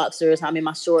 in his boxers. I'm in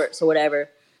my shorts or whatever.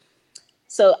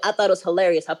 So I thought it was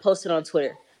hilarious. I posted on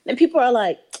Twitter. And people are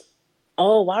like,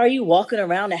 oh, why are you walking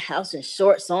around the house in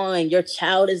shorts on and your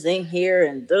child is in here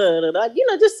and da-da-da-da.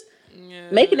 Just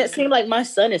making it seem like my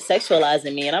son is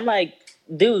sexualizing me. And I'm like,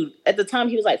 dude, at the time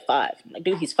he was like 5. I'm like,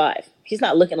 dude, he's 5. He's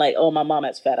not looking like, oh, my mom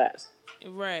has fat ass.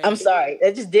 Right. I'm sorry.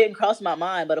 It just didn't cross my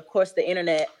mind. But of course, the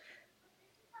internet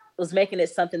was making it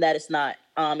something that it's not.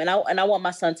 And I want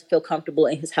my son to feel comfortable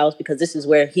in his house because this is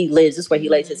where he lives. This is where he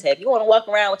lays his head. If you want to walk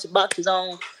around with your boxers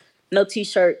on, no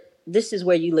t-shirt, this is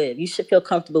where you live. You should feel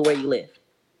comfortable where you live.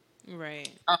 Right.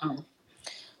 But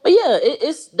yeah,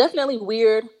 it's definitely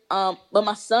weird. But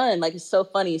my son, like, it's so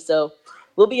funny. So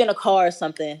we'll be in a car or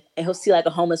something, and he'll see like a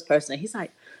homeless person. He's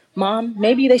like, Mom,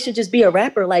 maybe they should just be a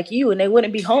rapper like you and they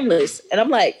wouldn't be homeless. And I'm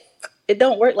like, it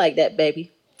don't work like that,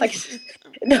 baby. Like,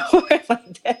 it don't work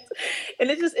like that. And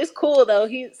it's cool though.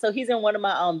 He's in one of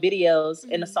my videos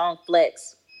in the song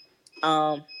Flex.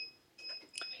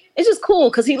 It's just cool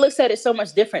because he looks at it so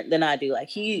much different than I do. Like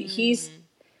he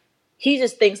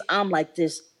just thinks I'm like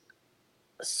this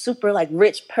super like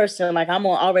rich person. Like I'm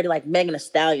already like Megan Thee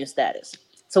Stallion status.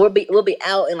 So we'll be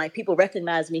out and like people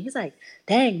recognize me. He's like,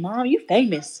 dang, Mom, you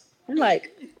famous. I'm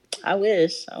like, I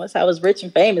wish I was rich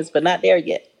and famous, but not there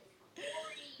yet.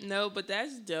 No, but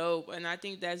that's dope. And I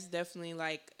think that's definitely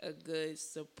like a good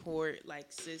support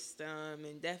like system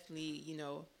and definitely,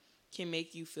 can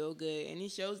make you feel good. And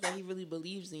it shows that he really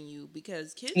believes in you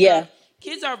because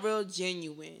kids are real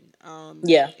genuine.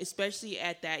 Especially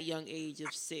at that young age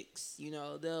of 6,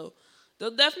 they'll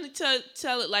definitely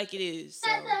tell it like it is. So.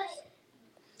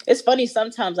 It's funny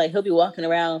sometimes, like, he'll be walking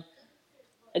around,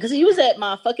 because he was at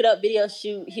my Fuck It Up video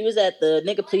shoot. He was at the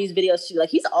Nigga Please video shoot. Like,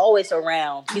 he's always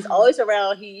around. He's always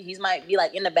around. He might be,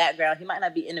 like, in the background. He might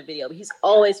not be in the video, but he's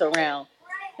always around.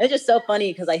 And it's just so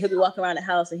funny, because, like, he'll be walking around the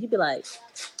house, and he'd be like,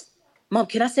 Mom,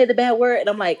 can I say the bad word? And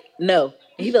I'm like, no.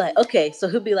 And he'd be like, okay. So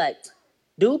he'll be like,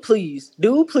 do please.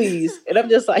 And I'm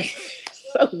just like,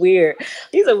 so weird.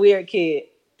 He's a weird kid.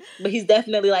 But he's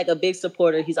definitely, like, a big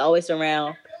supporter. He's always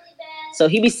around. So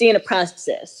he be seeing the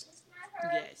process.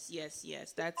 Yes.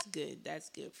 That's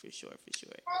good for sure.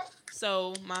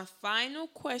 So my final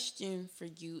question for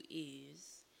you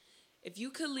is, if you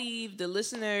could leave the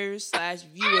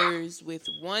listeners/viewers with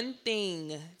one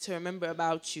thing to remember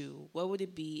about you, what would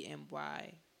it be and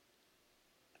why?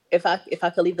 If I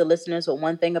could leave the listeners with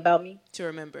one thing about me? To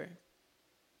remember.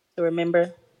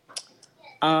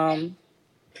 And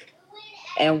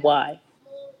why?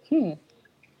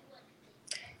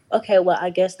 Okay, well,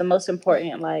 I guess the most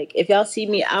important, like, if y'all see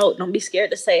me out, don't be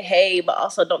scared to say hey, but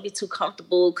also don't be too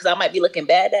comfortable because I might be looking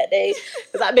bad that day.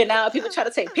 Because I've been out, people try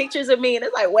to take pictures of me, and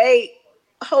it's like, wait,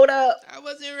 hold up. I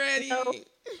wasn't ready.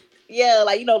 Yeah,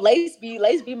 like, lace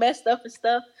be messed up and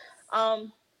stuff. But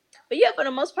yeah, for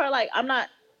the most part, like, I'm not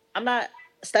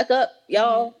stuck up,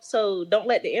 y'all. Mm-hmm. So don't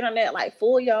let the internet, like,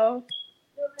 fool y'all.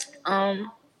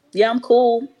 Yeah, I'm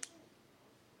cool,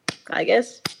 I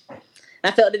guess. I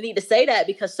felt the need to say that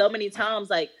because so many times,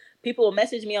 like, people will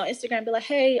message me on Instagram and be like,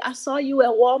 hey, I saw you at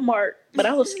Walmart, but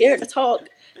I was scared to talk.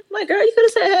 I'm like, girl, you could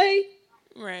have said hey.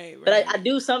 Right. But I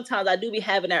do sometimes, I do be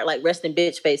having that, like, resting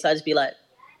bitch face. So I just be like.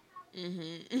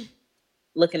 Mm-hmm.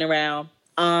 looking around.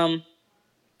 And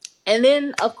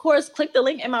then, of course, click the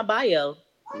link in my bio.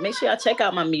 Make sure y'all check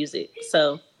out my music.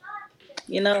 So,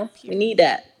 we need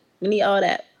that. We need all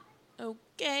that.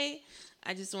 Okay.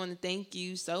 I just want to thank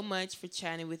you so much for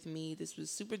chatting with me. This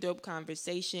was super dope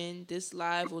conversation. This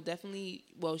live will definitely,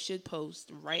 should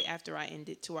post right after I end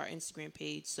it to our Instagram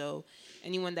page. So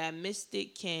anyone that missed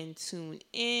it can tune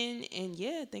in. And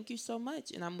yeah, thank you so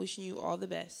much. And I'm wishing you all the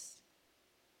best.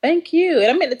 Thank you.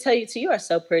 And I meant to tell you too, you are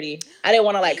so pretty. I didn't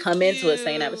want to come into it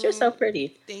saying that, but you're so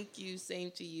pretty. Thank you. Same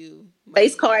to you.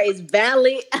 Face card is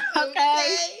valid.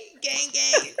 Okay. Gang.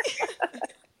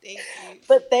 Thank you.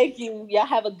 But thank you. Y'all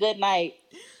have a good night.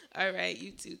 All right.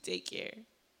 You too. Take care.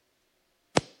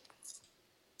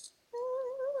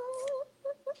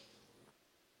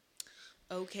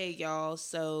 Okay, y'all.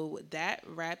 So that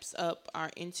wraps up our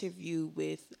interview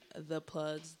with the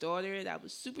Plug's daughter. That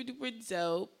was super duper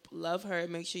dope. Love her.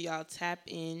 Make sure y'all tap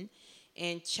in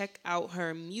and check out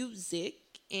her music.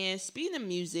 And speaking of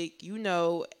music,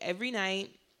 every night,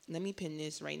 let me pin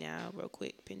this right now real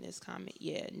quick. Pin this comment.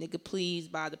 Yeah, Nigga Please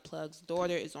by the Plug's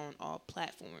daughter is on all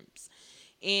platforms.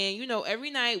 And, every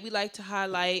night we like to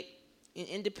highlight an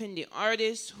independent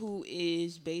artist who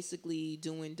is basically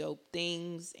doing dope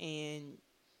things and,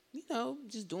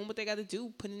 just doing what they got to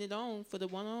do, putting it on for the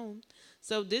one on.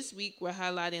 So this week we're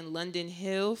highlighting London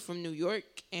Hill from New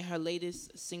York and her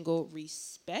latest single,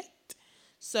 Respect.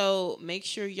 So make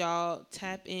sure y'all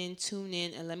tap in, tune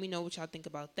in, and let me know what y'all think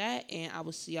about that. And I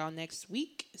will see y'all next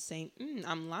week.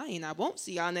 I'm lying. I won't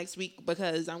see y'all next week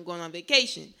because I'm going on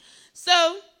vacation.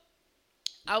 So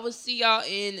I will see y'all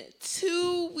in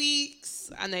 2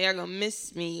 weeks. I know y'all gonna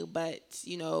miss me, but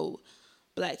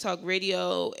Black Talk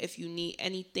Radio. If you need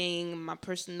anything, my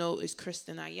personal is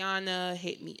Kristen Ayana.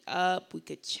 Hit me up. We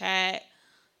could chat.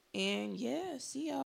 And yeah, see y'all.